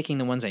just picking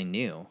the ones I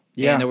knew.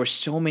 Yeah. And there were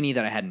so many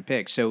that I hadn't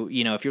picked. So,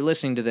 if you're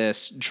listening to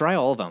this, try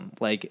all of them.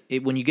 Like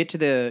when you get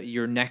to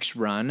your next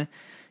run,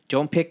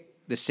 don't pick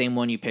the same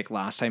one you picked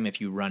last time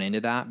if you run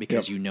into that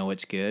because Yep. you know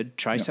it's good.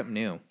 Try something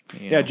new.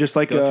 Yeah, just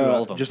like go through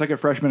all of them. just like a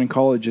freshman in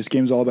college, this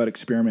game's all about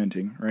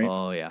experimenting, right?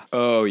 Oh yeah.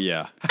 Oh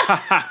yeah.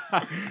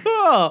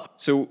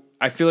 So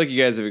I feel like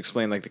you guys have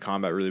explained like the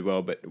combat really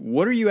well, but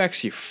what are you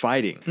actually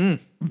fighting?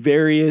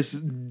 Various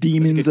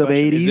demons of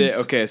Question. Hades. Is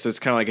it okay? So it's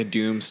kind of like a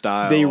Doom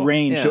style. They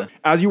range. Yeah. So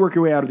as you work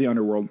your way out of the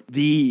underworld,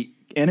 the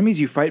enemies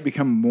you fight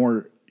become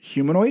more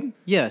humanoid.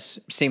 Yes,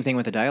 same thing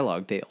with the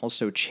dialogue. They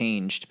also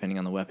change depending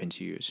on the weapons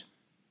you use.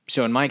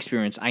 So in my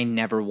experience, I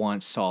never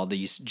once saw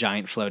these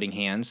giant floating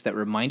hands that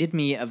reminded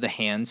me of the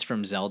hands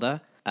from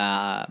Zelda,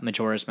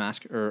 Majora's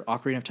Mask, or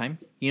Ocarina of Time.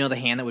 You know, the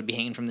hand that would be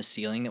hanging from the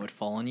ceiling that would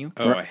fall on you?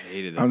 Oh, I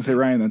hated I would that. say,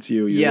 Ryan, that's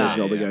you. You're Yeah. the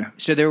Zelda Yeah. guy.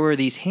 So there were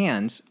these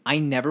hands. I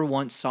never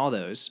once saw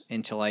those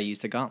until I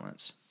used the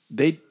gauntlets.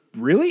 They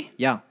really?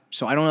 Yeah.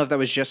 So I don't know if that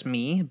was just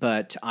me,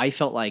 but I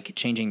felt like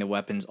changing the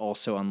weapons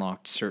also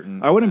unlocked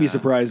certain... I wouldn't be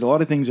surprised. A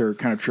lot of things are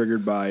kind of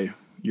triggered by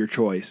your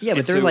choice. Yeah, but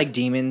And they're so- like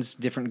demons,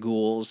 different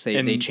ghouls. They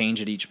And-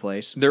 change at each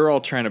place. They're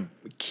all trying to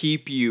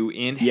keep you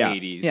in Yeah.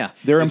 Hades. Yeah.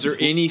 Is there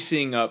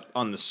anything up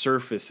on the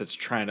surface that's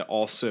trying to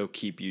also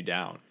keep you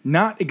down?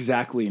 Not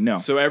exactly. No.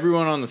 So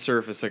everyone on the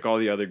surface, like all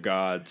the other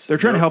gods, They're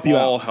trying to help you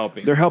out. all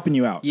helping. They're helping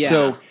you out. Yeah.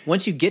 So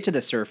Once you get to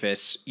the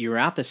surface, you're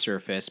at the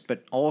surface,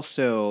 but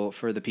also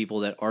for the people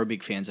that are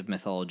big fans of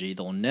mythology,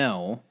 they'll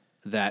know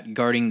that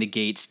guarding the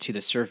gates to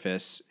the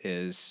surface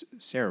is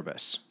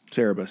Cerberus,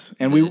 Cerebus,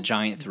 and the we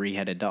giant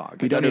three-headed dog.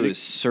 I thought need it to- was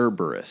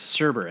Cerberus.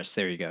 Cerberus,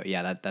 there you go.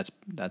 Yeah,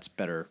 that's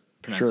better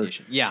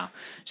pronunciation. Yeah.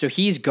 So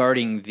he's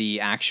guarding the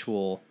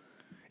actual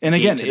and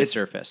again, to the it's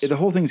surface. the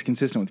whole thing is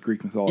consistent with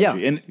Greek mythology. Yeah.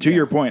 And to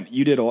your point,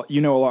 you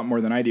know a lot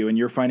more than I do, and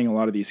you're finding a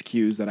lot of these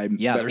cues that that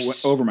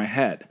there's- went over my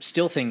head.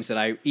 still things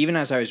that even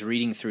as I was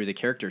reading through the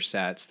character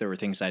sets, there were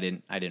things I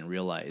didn't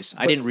realize.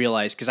 I didn't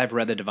realize because I've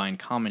read the Divine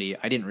Comedy.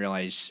 I didn't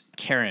realize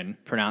Charon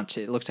pronounced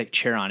it looks like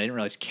Charon. I didn't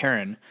realize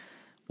Charon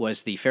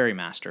was the fairy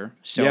master.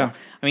 So Yeah.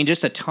 I mean,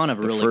 just a ton of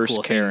really first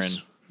cool Charon.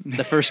 things.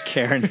 The first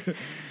Charon.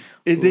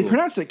 They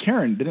pronounced it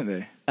Karen, didn't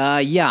they?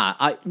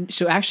 Yeah.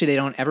 So actually, they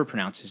don't ever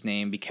pronounce his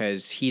name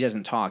because he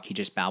doesn't talk. He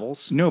just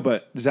babbles. No,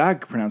 but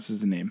Zag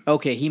pronounces the name.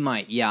 Okay, he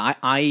might. Yeah,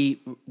 I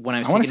when I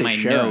was I wanna taking my say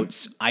Sharon.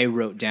 notes, I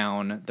wrote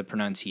down the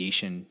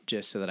pronunciation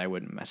just so that I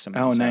wouldn't mess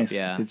something Oh, up. nice.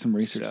 Yeah, Did some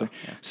research So, there.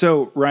 yeah.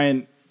 So,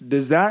 Ryan,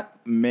 does that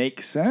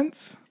make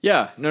sense?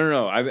 Yeah,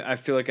 no. I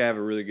feel like I have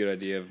a really good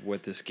idea of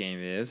what this game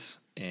is,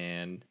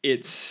 and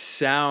it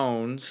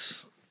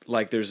sounds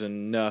like there's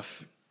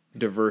enough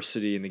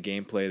diversity in the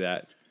gameplay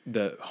that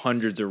the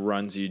hundreds of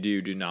runs you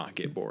do not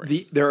get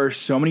boring. There are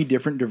so many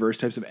different diverse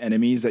types of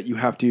enemies that you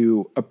have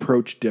to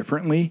approach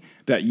differently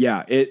that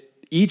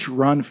each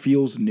run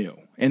feels new.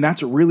 And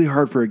that's really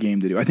hard for a game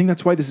to do. I think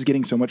that's why this is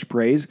getting so much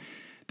praise.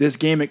 This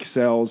game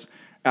excels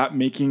at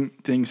making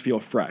things feel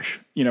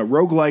fresh.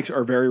 Roguelikes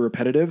are very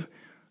repetitive.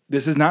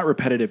 This is not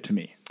repetitive to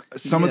me.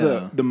 Some of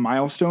Yeah. the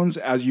milestones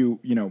as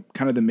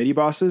kind of the mini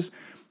bosses,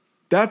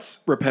 that's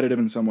repetitive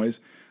in some ways,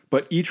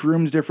 but each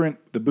room's different.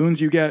 The boons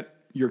you get,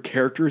 your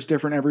character is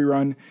different every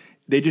run.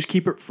 They just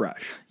keep it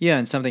fresh. Yeah,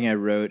 and something I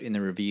wrote in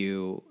the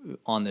review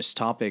on this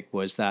topic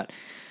was that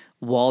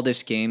while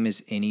this game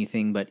is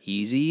anything but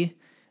easy,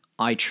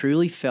 I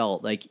truly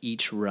felt like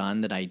each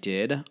run that I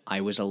did,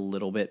 I was a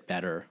little bit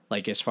better.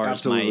 Like as far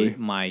Absolutely. as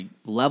my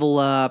level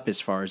up, as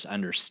far as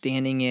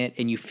understanding it,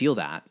 and you feel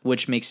that,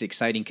 which makes it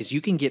exciting because you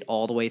can get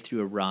all the way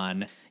through a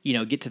run,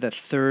 get to the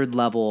third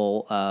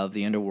level of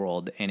the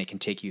underworld, and it can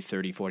take you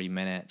 30, 40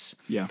 minutes.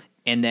 Yeah.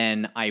 And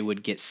then I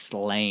would get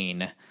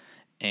slain,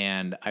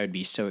 and I would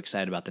be so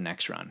excited about the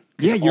next run.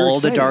 Yeah, you're all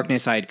the excited.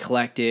 darkness I had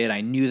collected,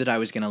 I knew that I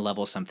was going to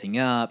level something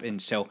up, and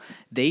so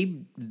they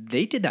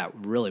did that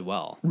really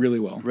well. Really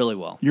well. Really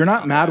well. You're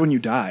not mad when you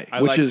die,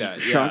 which like is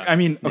that, shock. yeah. I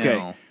mean, okay,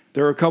 No.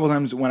 there were a couple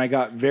times when I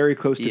got very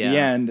close to the Yeah.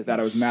 end that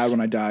I was mad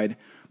when I died.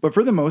 But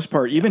for the most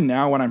part, even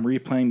now when I'm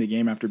replaying the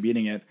game after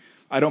beating it,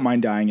 I don't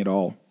mind dying at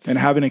all and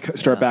having to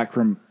start back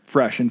from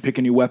fresh and pick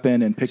a new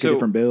weapon and pick a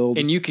different build.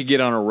 And you could get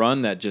on a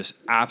run that just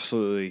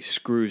absolutely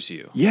screws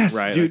you. Yes,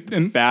 right? dude, Like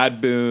and-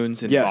 bad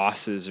boons and Yes.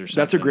 bosses or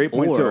something. That's a great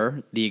point.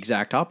 Or the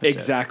exact opposite.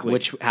 Exactly.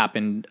 Which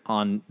happened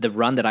on the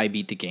run that I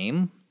beat the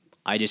game.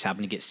 I just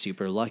happened to get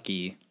super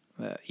lucky.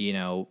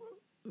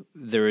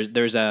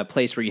 there's a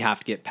place where you have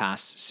to get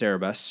past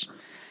Cerberus,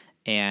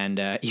 and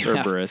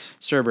Cerberus.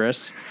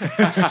 Cerberus,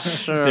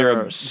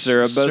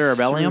 Cerebus.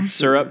 cerebellum,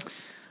 Syrup.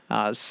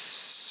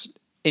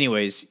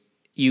 Anyways,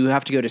 you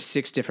have to go to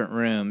 6 different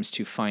rooms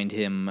to find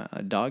him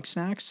dog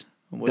snacks.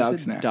 What is Dog it?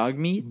 snacks. Dog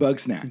meat? Bug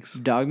snacks.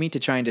 Dog meat to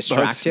try and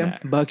distract him.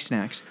 snack. Bug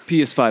snacks.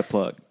 PS5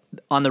 plug.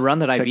 On the run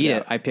that I Check it beat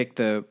out. it, I picked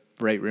the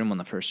right room on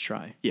the first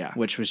try. Yeah.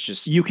 Which was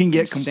just You can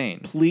get insane.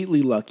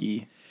 completely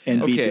lucky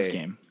and beat this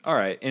game. All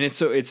right, and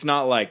it's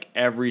not like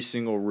every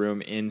single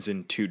room ends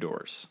in 2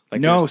 doors. Like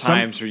No, there's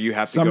times where you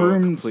have to go a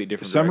complete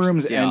different some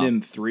directions. rooms Yeah. end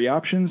in 3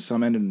 options,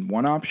 some end in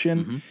 1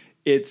 option.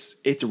 It's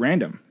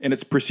random and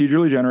it's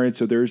procedurally generated.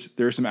 So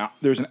there's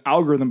an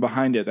algorithm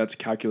behind it that's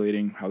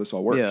calculating how this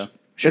all works. Yeah.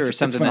 Sure, It's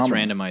something that's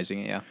phenomenal.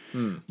 randomizing it, yeah.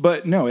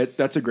 But no,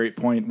 that's a great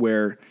point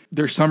where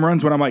there's some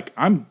runs when I'm like,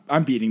 I'm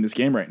beating this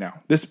game right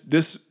now.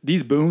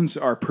 These boons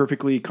are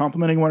perfectly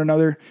complementing one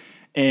another,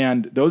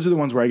 and those are the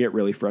ones where I get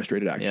really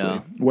frustrated. Actually,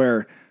 Yeah.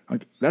 where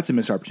like that's a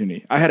missed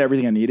opportunity. I had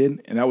everything I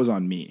needed, and that was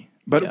on me.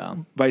 But Yeah.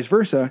 vice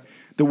versa,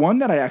 the one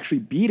that I actually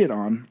beat it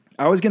on,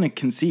 I was going to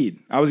concede.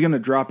 I was going to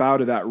drop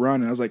out of that run,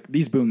 and I was like,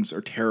 these boons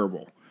are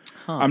terrible.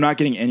 I'm not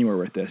getting anywhere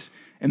with this.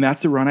 And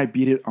that's the run I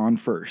beat it on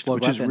first, What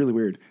which is weapon? really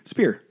weird.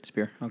 Spear.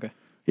 Spear, okay.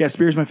 Yeah,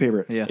 Spear's my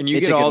favorite. Yeah. And you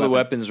It's get a good all the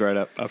weapon. weapons right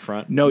up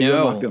front. No, you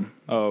No. unlock them.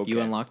 Oh, okay.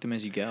 You unlock them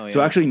as you go, yeah. So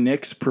actually,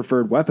 Nick's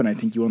preferred weapon, I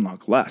think you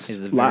unlock less.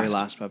 is the very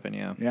last weapon,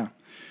 yeah. Yeah.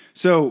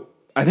 So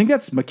I think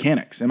that's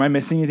mechanics. Am I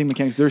missing anything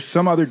mechanics? There's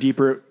some other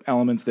deeper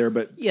elements there,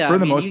 but Yeah, for I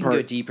the mean, most you part,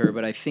 can go deeper,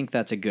 but I think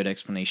that's a good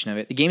explanation of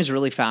it. The game's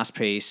really fast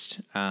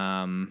paced.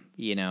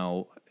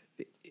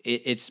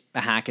 It's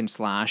a hack and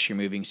slash. You're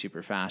moving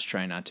super fast,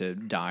 trying not to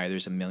die.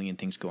 There's a million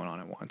things going on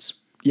at once.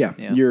 yeah,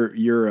 Yeah.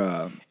 you're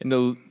And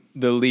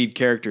the lead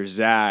character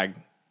Zag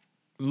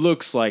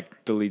looks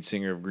like the lead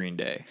singer of Green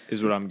Day,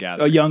 is what I'm a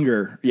gathering.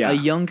 younger, yeah. A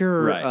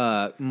younger,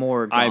 Right.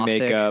 more Eye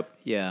gothic. makeup.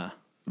 Yeah.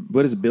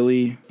 What is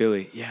Billy?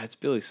 Billy, yeah, it's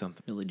Billy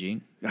something. Billie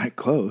Jean.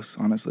 Close,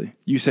 honestly.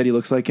 You said he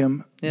looks like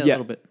him. Yeah, a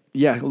little bit.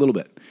 Yeah, a little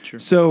bit. Sure.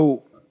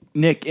 So,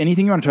 Nick,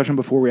 anything you want to touch on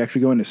before we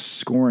actually go into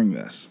scoring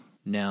this?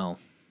 No,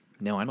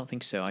 I don't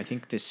think so. I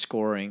think this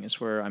scoring is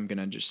where I'm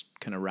gonna just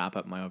kind of wrap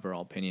up my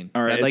overall opinion.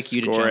 All But right, I'd like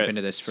you to Score jump it.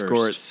 into this first.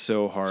 Score it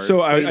so hard.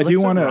 So I Let's do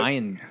let want to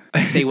Ryan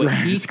say what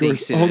he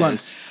scores- thinks it hold on.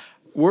 is.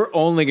 we're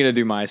only gonna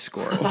do my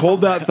score.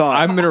 hold that thought.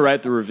 I'm gonna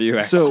write the review.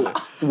 Actually. So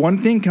one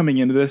thing coming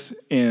into this,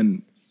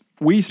 and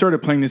we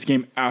started playing this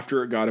game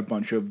after it got a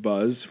bunch of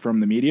buzz from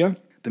the media.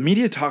 The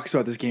media talks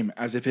about this game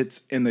as if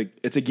it's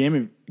a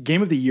game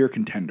of the year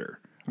contender.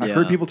 I've Yeah.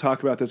 heard people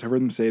talk about this. I've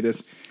heard them say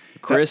this.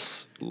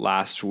 Chris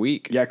last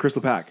week. Yeah,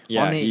 Crystal Pack,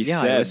 Yeah, On the- he yeah,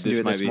 I said listened to this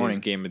it might this be morning. his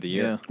game of the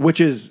year. Yeah. which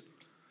is,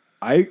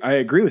 I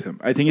agree with him.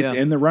 I think it's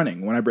Yeah. in the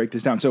running when I break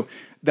this down. So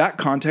that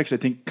context, I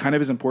think, kind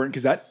of is important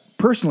because that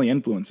personally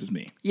influences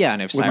me. Yeah,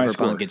 and if With my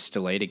score. Cyberpunk gets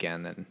delayed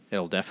again, then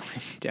it'll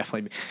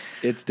definitely be.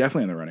 It's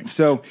definitely in the running.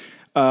 So,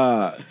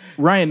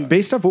 Ryan,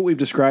 based off what we've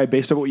described,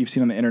 based off what you've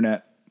seen on the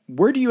internet,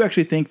 where do you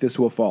actually think this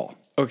will fall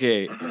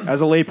Okay,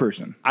 as a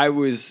layperson?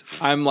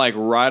 I'm like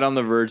right on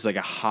the verge, like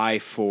a high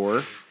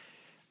 4.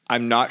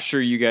 I'm not sure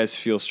you guys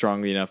feel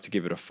strongly enough to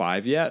give it a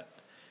 5 yet.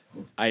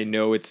 I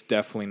know it's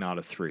definitely not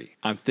a 3.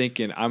 I'm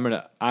thinking I'm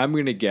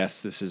gonna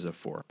guess this is a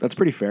 4. That's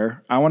pretty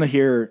fair. I want to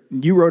hear.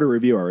 You wrote a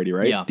review already,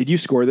 right? Yeah. Did you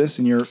score this?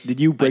 Did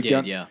you break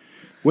down? Yeah.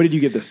 What did you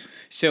give this?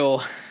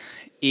 So,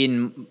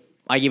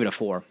 I gave it a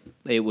 4.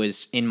 It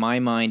was in my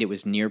mind, it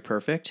was near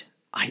perfect.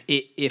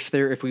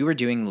 If we were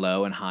doing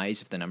low and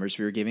highs of the numbers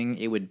we were giving,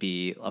 it would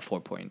be a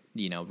 4 point,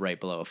 right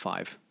below a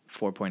 5,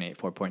 4.8,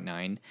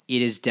 4.9.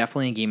 It is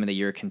definitely a game of the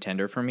year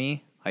contender for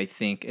me. I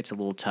think it's a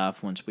little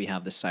tough once we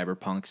have the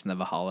Cyberpunks and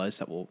the Valhallas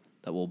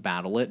that will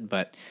battle it,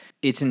 but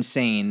it's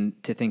insane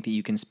to think that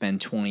you can spend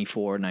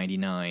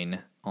 $24.99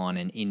 on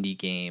an indie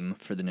game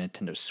for the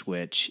Nintendo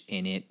Switch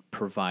and it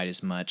provide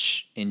as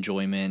much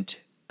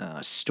enjoyment,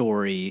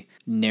 story,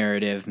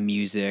 narrative,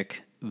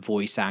 music,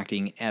 voice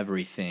acting,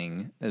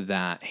 everything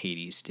that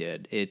Hades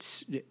did.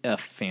 It's a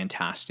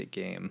fantastic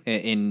game.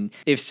 And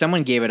if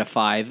someone gave it a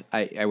 5,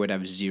 I would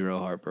have zero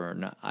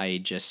heartburn.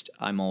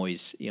 I'm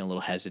always a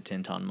little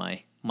hesitant on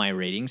my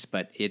ratings,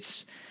 but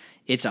it's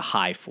a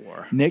high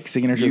 4. Nick's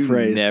signature You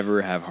phrase.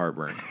 never have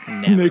heartburn.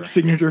 Never. Nick's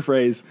signature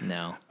phrase.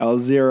 No.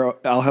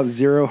 I'll have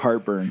zero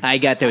heartburn. I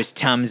got those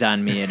Tums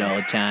on me at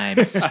all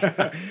times.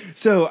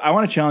 So I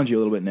want to challenge you a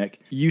little bit, Nick.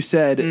 You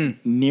said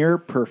near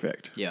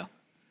perfect. Yeah.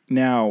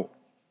 Now,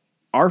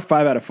 our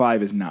 5 out of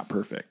 5 is not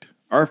perfect.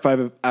 Our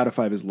 5 out of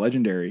 5 is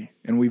legendary,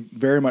 and we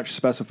very much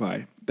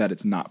specify that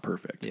it's not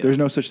perfect. Yeah. There's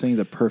no such thing as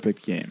a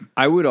perfect game.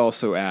 I would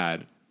also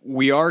add,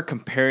 we are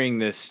comparing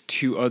this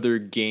to other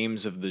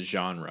games of the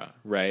genre,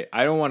 right?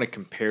 I don't want to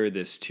compare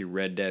this to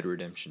Red Dead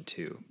Redemption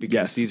 2 because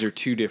Yes. these are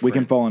two different We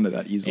can fall into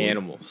that easily.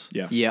 animals.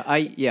 Yeah.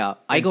 I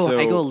And go so-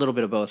 a little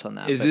bit of both on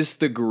that. Is but- this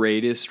the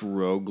greatest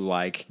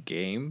roguelike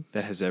game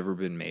that has ever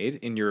been made,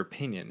 in your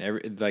opinion?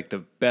 Like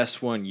the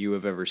best one you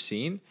have ever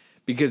seen?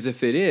 Because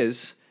if it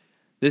is,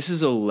 This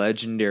is a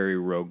legendary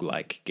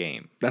roguelike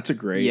game. That's a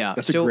great. Yeah,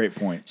 That's a great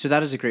point. So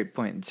that is a great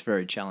point. It's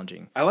very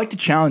challenging. I like to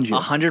challenge you.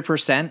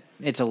 100%,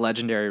 it's a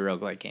legendary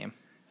roguelike game.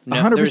 No,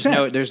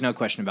 100%. There's no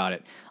question about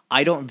it.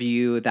 I don't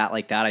view that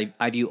like that.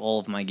 I view all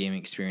of my gaming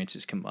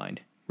experiences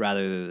combined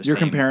rather than the You're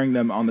same. comparing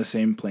them on the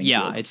same playing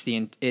Yeah, field. it's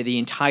the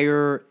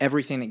entire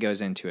everything that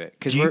goes into it.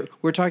 Because Do you-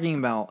 we're talking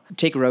about,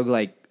 take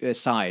roguelike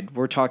aside,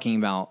 we're talking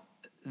about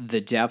the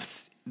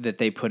depth that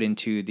they put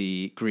into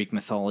the Greek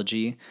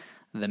mythology,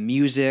 the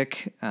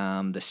music,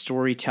 the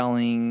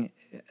storytelling,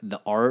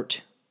 the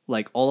art,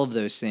 like all of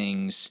those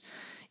things.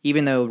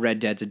 Even though Red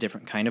Dead's a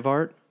different kind of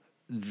art,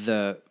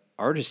 the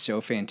art is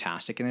so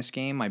fantastic in this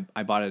game.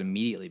 I bought it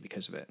immediately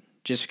because of it,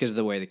 just because of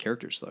the way the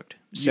characters looked.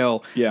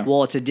 So Yeah.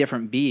 while it's a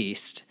different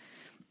beast,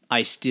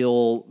 I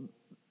still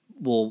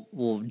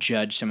will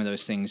judge some of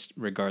those things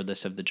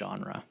regardless of the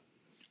genre.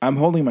 I'm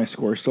holding my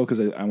score still because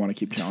I want to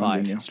keep It's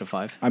challenging 5. you. It's still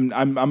 5. I'm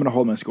going to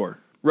hold my score.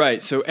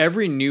 Right. So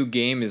every new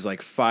game is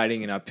like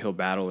fighting an uphill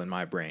battle in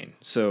my brain.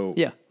 So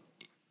Yeah.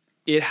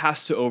 it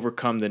has to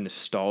overcome the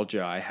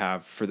nostalgia I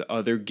have for the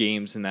other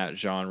games in that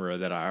genre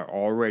that I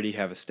already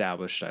have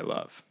established I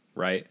love,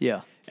 right?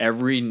 Yeah.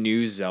 Every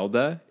new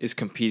Zelda is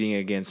competing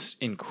against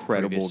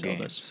incredible Previous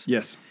games. Zeldas.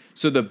 Yes.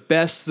 So the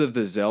best of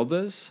the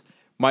Zeldas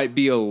might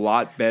be a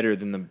lot better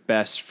than the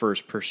best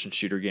first-person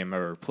shooter game I've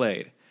ever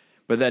played.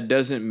 But that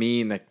doesn't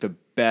mean that the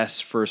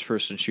best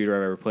first-person shooter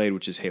I've ever played,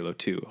 which is Halo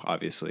 2,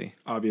 obviously,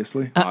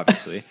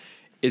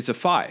 is a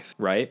 5,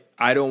 right?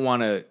 I don't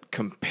want to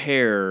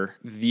compare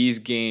these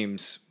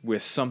games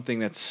with something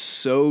that's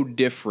so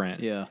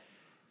different Yeah.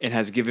 and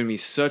has given me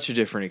such a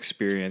different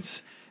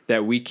experience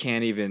that we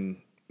can't even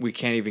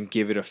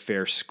give it a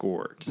fair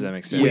score. Does that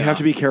make sense? We have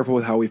to be careful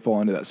with how we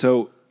fall into that.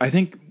 So I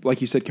think,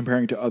 like you said,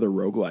 comparing to other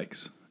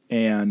roguelikes,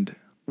 and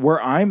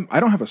where I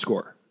don't have a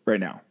score right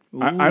now.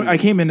 I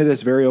came into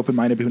this very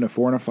open-minded between a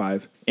 4 and a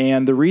 5.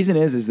 And the reason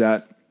is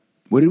that,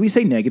 what did we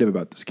say negative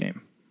about this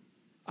game?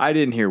 I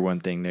didn't hear one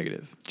thing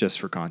negative, just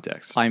for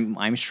context.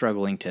 I'm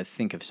struggling to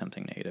think of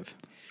something negative.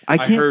 I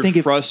can't heard think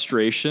of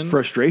frustration.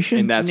 frustration.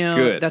 And that's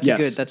good. That's Yes.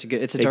 a good. That's a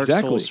good. It's a Dark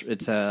Exactly. Souls.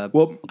 It's a.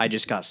 Well, I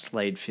just got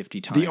slayed 50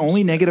 times. the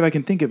only negative I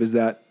can think of is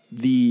that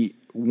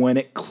when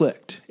it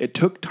clicked, it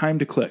took time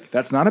to click.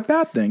 That's not a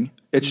bad thing.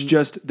 It's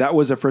just that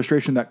was a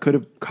frustration that could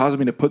have caused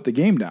me to put the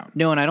game down.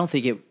 No, and I don't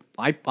think it.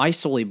 I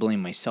solely blame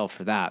myself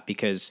for that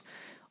because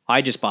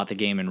I just bought the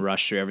game and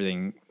rushed through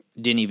everything.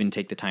 Didn't even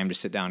take the time to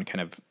sit down and kind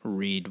of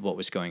read what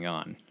was going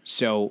on.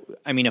 So,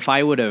 I mean, if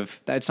I would have,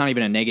 that's not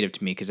even a negative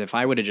to me because if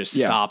I would have just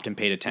Yeah. stopped and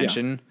paid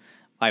attention,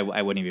 I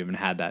wouldn't have even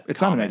had that.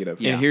 It's not a comment.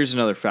 negative. Yeah. And here's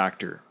another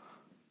factor.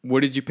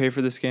 What did you pay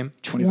for this game?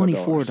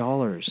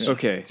 $24.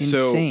 Okay,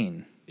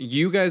 Insane. so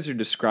you guys are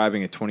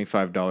describing a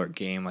 $25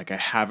 game like I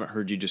haven't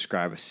heard you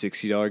describe a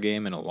 $60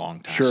 game in a long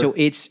time. Sure. So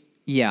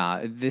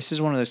this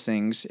is one of those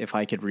things. If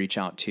I could reach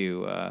out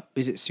to,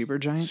 is it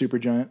Supergiant?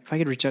 Supergiant. If I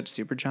could reach out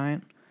to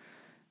Supergiant,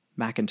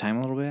 back in time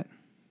a little bit,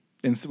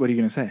 And what are you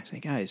going to say? say,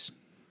 guys,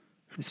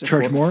 this is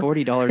Charge more?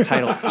 $40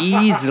 title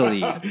easily.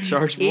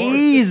 Charge more.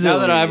 Easily. Now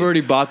that I've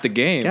already bought the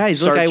game, Guys,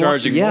 start look,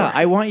 charging more.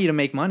 I want you to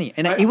make money,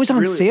 and it was on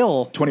Really?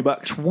 sale, $20.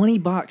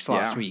 $20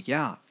 last Yeah. week.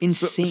 Yeah,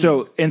 insane.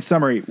 So, in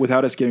summary,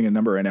 without us giving a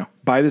number right now,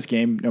 buy this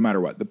game no matter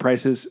what. The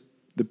price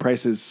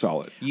is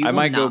solid. you I will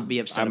might not go. be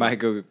upset. I might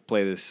go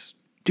play this.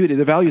 Dude,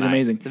 the value is tonight.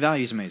 amazing. The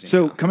value is amazing.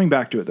 So, coming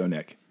back to it though,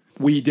 Nick,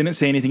 we didn't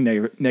say anything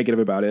negative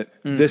about it.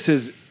 This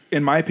is,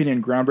 in my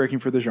opinion,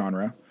 groundbreaking for the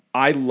genre.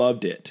 I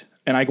loved it,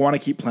 and I want to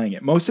keep playing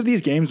it. Most of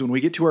these games, when we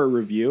get to our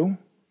review,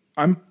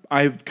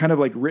 I've kind of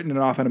like written it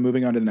off and I'm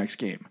moving on to the next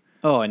game.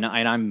 oh, and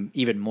I'm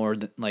even more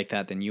like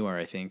that than you are,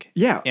 I think.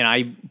 Yeah. And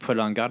I put it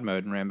on God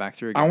mode and ran back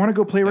through again. I want to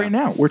go play right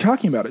now. We're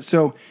talking about it.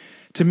 So,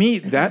 to me,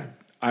 that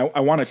I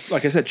want to,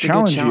 like I said, It's a good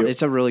challenge challenge. you.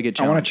 It's a really good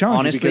I want challenge. to challenge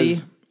Honestly, you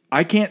because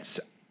I can't.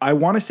 I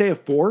want to say a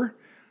 4.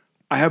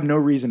 I have no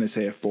reason to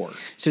say a 4.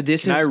 so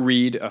this Can I is.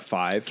 read a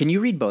 5? Can you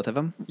read both of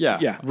them? Yeah.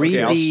 Yeah. Read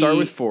Okay, I'll the- start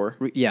with 4.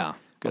 Yeah.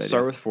 I'll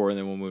start with 4 and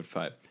then we'll move to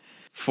 5.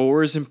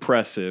 4 is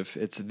impressive.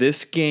 It's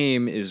this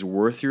game is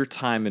worth your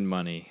time and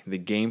money. The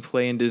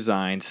gameplay and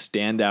design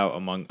stand out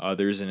among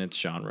others in its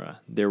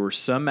genre. There were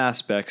some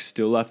aspects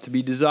still left to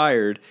be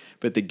desired,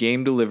 but the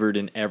game delivered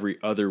in every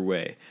other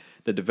way.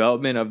 The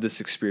development of this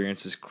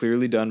experience is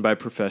clearly done by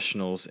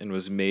professionals and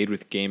was made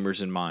with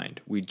gamers in mind.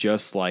 We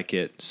just like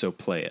it, so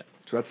play it.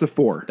 So that's the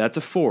 4. That's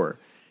a 4.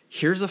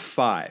 Here's a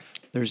 5.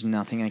 There's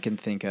nothing I can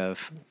think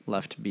of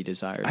left to be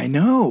desired. I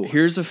know.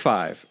 Here's a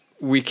 5.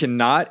 We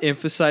cannot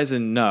emphasize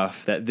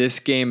enough that this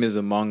game is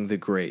among the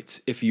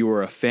greats. If you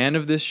are a fan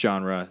of this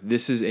genre,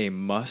 this is a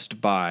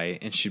must buy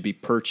and should be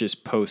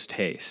purchased post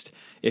haste.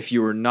 If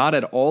you are not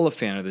at all a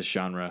fan of this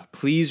genre,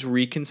 please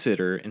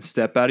reconsider and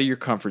step out of your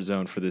comfort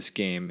zone for this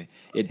game.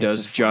 It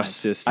does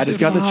justice. I just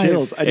got the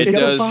chills.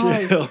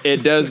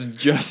 It does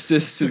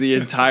justice to the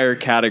entire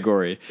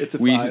category. It's a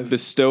we 5.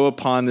 bestow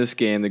upon this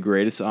game the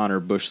greatest honor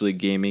Bush League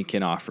Gaming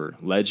can offer: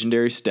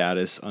 legendary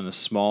status on a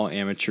small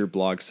amateur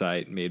blog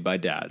site made by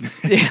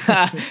dads.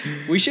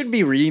 We should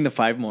be reading the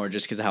 5 more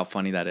just because of how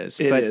funny that is.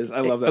 It is.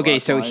 I love that. Okay,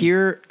 last so line.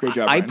 here Great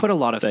job, I Ryan. put a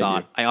lot of Thank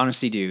thought. you. I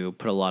honestly do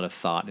put a lot of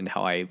thought into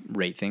how I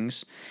rate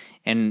things.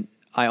 And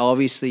I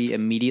obviously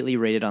immediately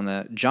rate it on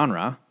the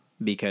genre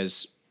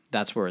because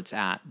that's where it's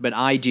at. But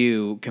I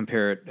do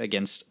compare it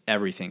against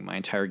everything, my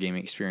entire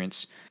gaming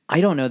experience.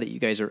 I don't know that you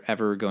guys are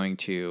ever going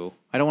to,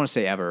 I don't want to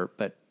say ever,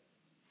 but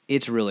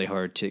it's really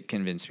hard to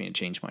convince me to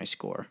change my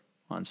score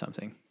on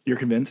something. You're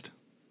convinced?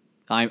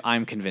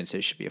 I'm convinced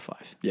it should be a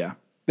 5. Yeah.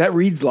 That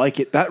reads like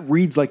it. That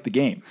reads like the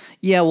game.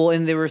 Yeah, well,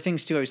 and there were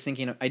things too. I was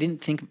thinking. I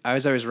didn't think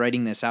as I was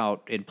writing this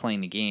out and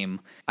playing the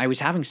game. I was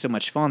having so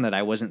much fun that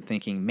I wasn't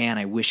thinking, "Man,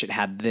 I wish it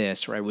had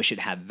this," or "I wish it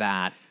had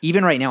that."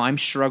 Even right now, I'm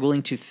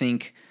struggling to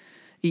think.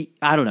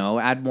 I don't know.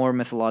 Add more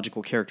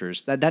mythological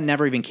characters. That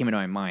never even came into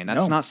my mind.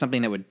 That's No. not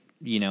something that would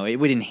it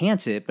would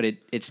enhance it, but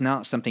it's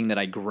not something that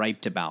I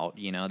griped about.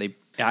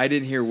 I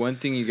didn't hear one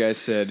thing you guys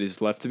said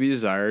is left to be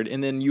desired,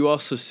 and then you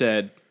also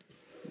said,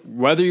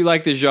 whether you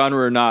like the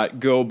genre or not,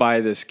 go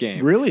buy this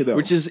game. Really, though?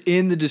 Which is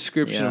in the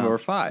description of Yeah. our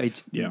 5.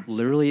 It's Yeah.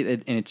 literally,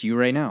 and it's you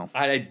right now.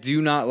 I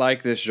do not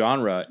like this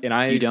genre, and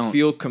I You don't.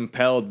 feel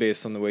compelled,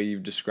 based on the way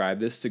you've described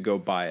this, to go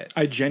buy it.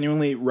 I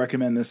genuinely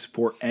recommend this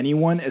for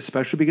anyone,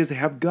 especially because they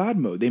have God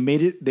mode. They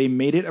made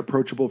it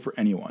approachable for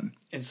anyone.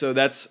 And so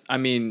that's, I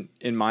mean,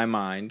 in my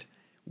mind,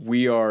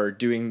 we are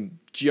doing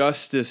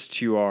justice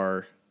to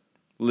our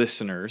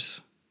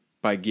listeners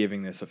by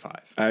giving this a 5.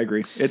 I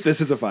agree. This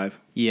is a 5.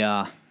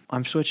 Yeah,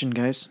 I'm switching,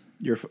 guys.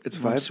 It's a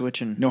I'm 5.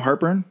 switching. No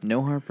heartburn.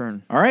 No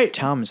heartburn. All right.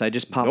 Tums. I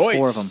just popped Nice.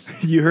 4 of them.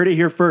 You heard it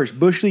here first.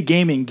 Bush League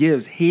Gaming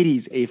gives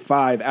Hades a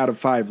 5 out of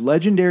 5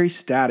 legendary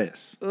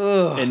status.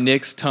 And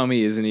Nick's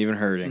tummy isn't even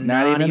hurting.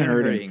 Not even even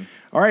hurting. hurting.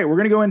 All right, we're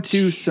going to go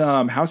into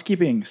some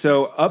housekeeping.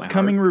 So,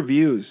 upcoming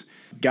reviews.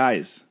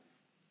 Guys,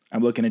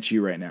 I'm looking at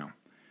you right now.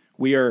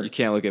 We are. You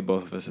can't look at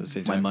both of us at the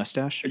same My time.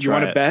 mustache. You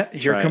want Try to it.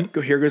 bet? Try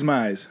it. Here goes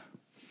my eyes.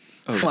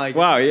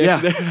 Wow, yeah.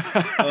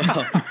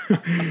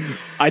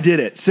 I did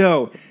it.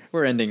 So,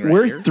 We're ending right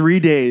we're here. 3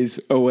 days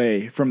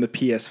away from the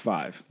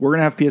PS5. We're going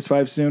to have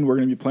PS5 soon. We're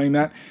going to be playing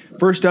that.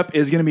 First up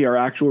is going to be our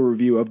actual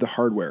review of the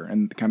hardware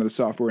and kind of the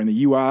software and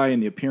the UI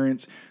and the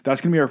appearance. That's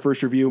going to be our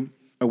first review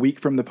a week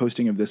from the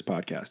posting of this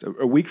podcast,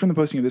 a week from the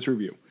posting of this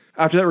review.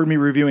 After that, we're going to be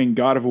reviewing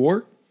God of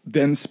War,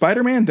 then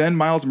Spider-Man, then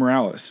Miles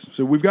Morales.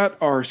 So we've got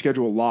our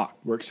schedule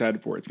locked. We're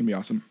excited for it. It's going to be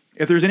awesome.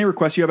 If there's any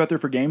requests you have out there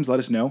for games, let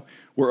us know.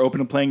 We're open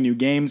to playing new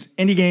games,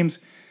 indie games,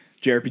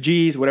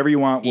 JRPGs, whatever you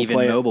want. We'll Even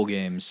play mobile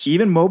games.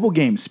 Even mobile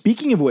games.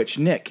 Speaking of which,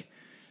 Nick,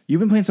 you've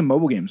been playing some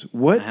mobile games.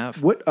 I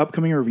have. What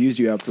upcoming reviews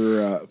do you have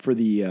for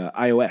the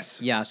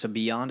iOS? Yeah, so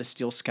Beyond a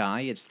Steel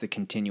Sky, it's the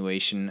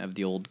continuation of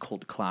the old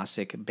cult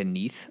classic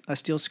Beneath a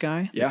Steel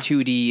Sky, Yeah. a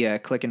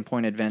 2D click and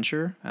point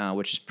adventure,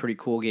 which is a pretty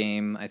cool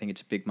game. I think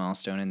it's a big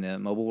milestone in the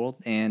mobile world.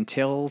 And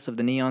Tales of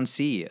the Neon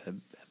Sea, a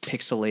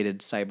pixelated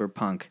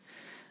cyberpunk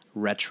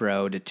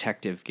retro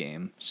detective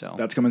game. So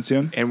That's coming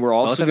soon. And we're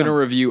also of going to them.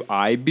 review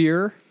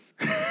iBeer.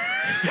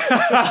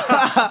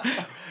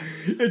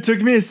 It took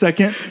me a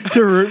second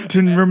to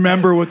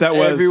remember what that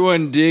was.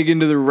 Everyone dig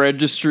into the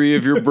registry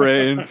of your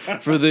brain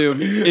for the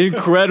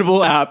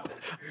incredible app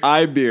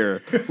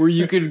iBeer, where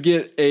you could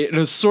get an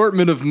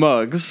assortment of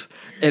mugs,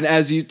 and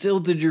as you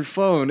tilted your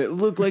phone, it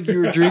looked like you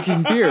were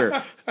drinking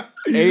beer.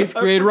 8th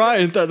grade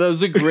Ryan thought that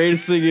was the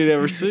greatest thing he'd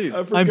ever seen.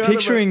 I'm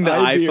picturing the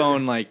about iBeer.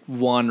 iPhone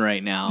 1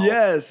 right now.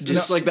 Yes,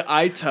 Just like the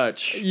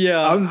iTouch.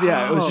 Yeah. it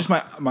was just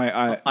my On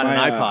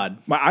an iPod.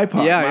 My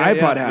iPod. Yeah, my yeah,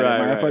 iPod yeah. had Right, it.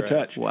 My right, iPod right.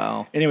 Touch.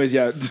 Wow. Anyways,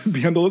 yeah,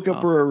 be on the lookout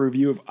for a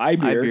review of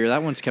iBeer. iBeer,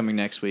 that one's coming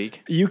next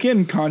week. You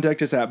can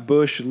contact us at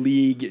Bush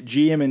League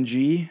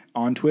GM&G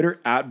on Twitter,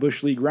 at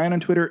Bush League Ryan on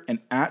Twitter, and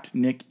at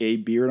Nick A.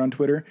 Beard on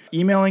Twitter.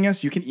 Emailing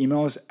us, you can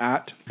email us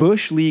at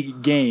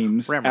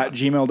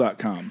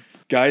bushleaguegames@gmail.com.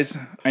 Guys,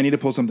 I need to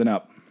pull something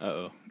up.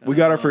 Uh-oh. We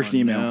got our first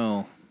email.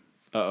 No.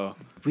 Uh-oh.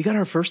 We got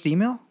our first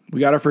email? We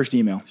got our first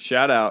email.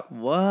 Shout out.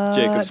 What?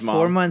 Jacob's mom.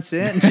 4 months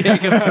in?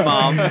 Jacob's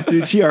mom.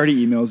 Dude, she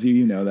already emails you.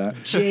 You know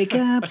that.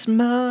 Jacob's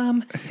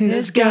mom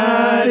has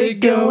got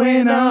it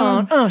going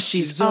on. Oh,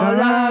 she's all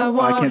I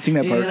want. I can't sing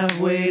that part. And I've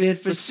waited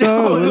for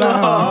so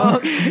long.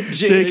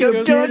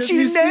 Jacob, don't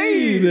you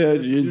see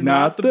that you're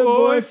not the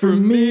boy for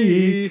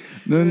me?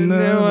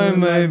 Now I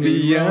might be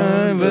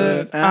young,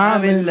 but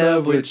I'm in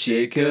love with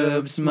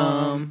Jacob's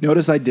mom.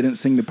 Notice I didn't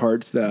sing the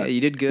parts that Yeah, you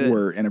did good.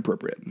 were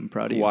inappropriate. I'm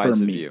proud of you. Wise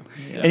for of me. you.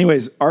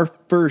 Anyways, our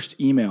first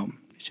email.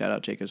 Shout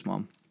out Jacob's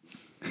mom.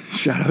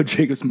 Shout out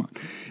Jacob's mom.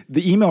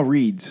 The email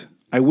reads,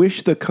 I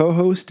wish the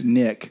co-host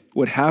Nick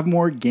would have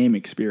more game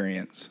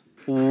experience.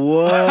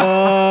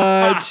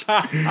 What?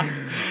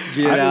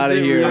 Get out of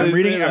here. I'm say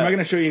reading. I'm that? not going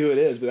to show you who it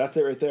is, but that's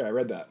it right there. I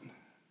read that.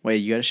 Wait,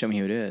 you got to show me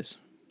who it is.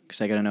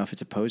 Because I got to know if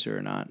it's a poser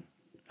or not.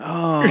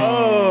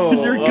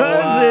 Oh, Your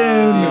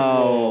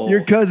cousin.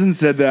 Your cousin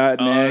said that,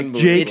 Nick. Unbelievable.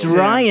 Jake It's Sims.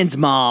 Ryan's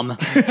mom.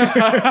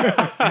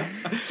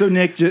 So,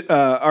 Nick,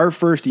 our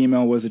first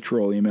email was a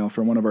troll email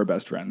from one of our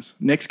best friends.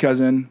 Nick's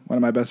cousin, one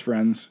of my best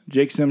friends.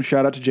 Jake Sims.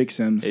 Shout out to Jake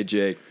Sims. Hey,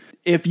 Jake.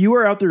 If you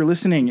are out there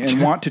listening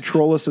and want to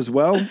troll us as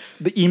well,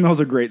 the email's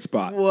a great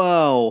spot.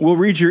 Whoa. We'll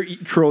read your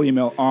troll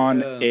email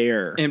on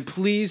air. And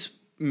please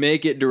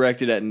make it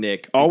directed at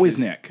Nick. Always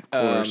because, Nick.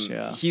 course,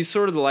 yeah. He's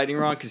sort of the lightning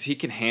rod because he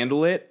can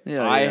handle it.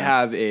 Yeah, I yeah.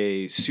 have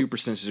a super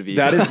sensitive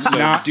ego. That is so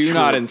not do true.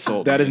 not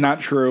insult That me. is not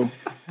true.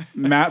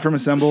 Matt from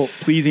Assemble,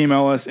 please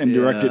email us and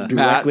direct it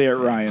directly at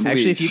Ryan.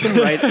 Actually,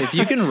 if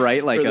you can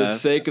write like For the a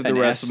sake of the an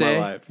rest of my essay,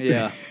 life.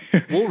 Yeah.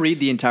 We'll read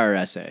the entire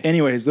essay.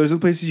 Anyways, those are the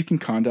places you can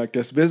contact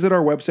us. Visit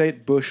our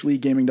website,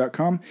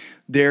 bushleaguegaming.com.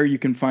 There you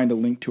can find a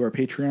link to our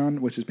Patreon,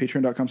 which is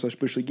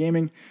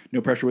patreon.com/bushleaguegaming.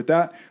 No pressure with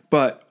that.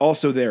 But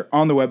also there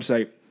on the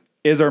website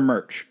is our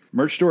merch.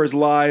 Merch store is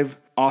live.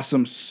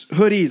 Awesome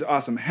hoodies,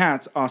 awesome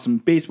hats, awesome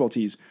baseball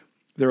tees.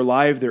 They're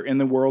live. They're in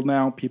the world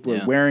now. People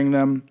Yeah. are wearing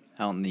them.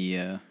 Out in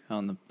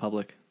the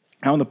public.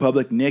 Out in the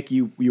public. Nick,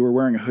 you were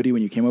wearing a hoodie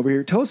when you came over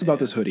here. Tell us about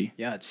this hoodie.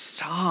 Yeah, it's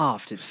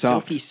soft. It's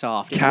Soft. silky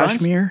soft. It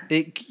Cashmere?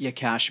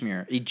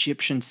 cashmere.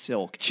 Egyptian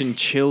silk.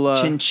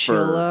 Chinchilla.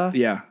 Chinchilla.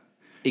 Yeah.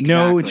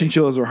 Exactly. No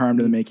chinchillas were harmed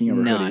in the making of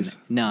our None. hoodies.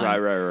 None.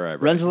 Right.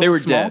 Runs a They little were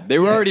small. dead. They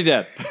were already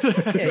dead.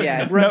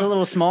 Yeah, it runs a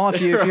little small.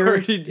 If you're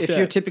already if you're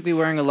dead. typically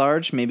wearing a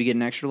large, maybe get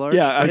an extra large.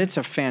 Yeah, but it's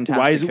a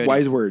fantastic hoodie.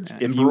 wise words. Yeah.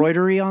 If you-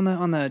 Embroidery on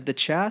the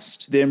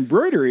chest. The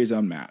embroidery is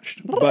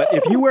unmatched. But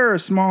if you wear a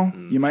small,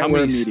 you might How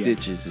wear a many medium.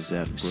 stitches is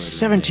that?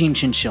 17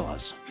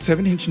 chinchillas.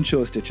 17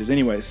 chinchilla stitches.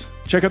 Anyways,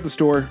 check out the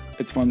store.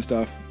 It's fun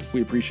stuff.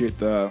 We appreciate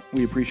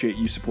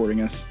you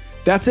supporting us.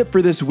 That's it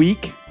for this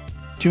week.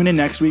 Tune in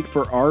next week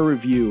for our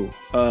review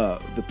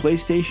of the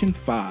PlayStation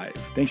 5.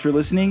 Thanks for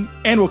listening,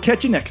 and we'll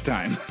catch you next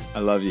time. I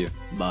love you.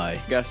 Bye.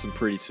 Got some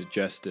pretty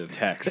suggestive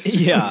texts.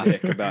 Yeah.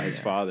 Nick about his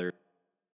father.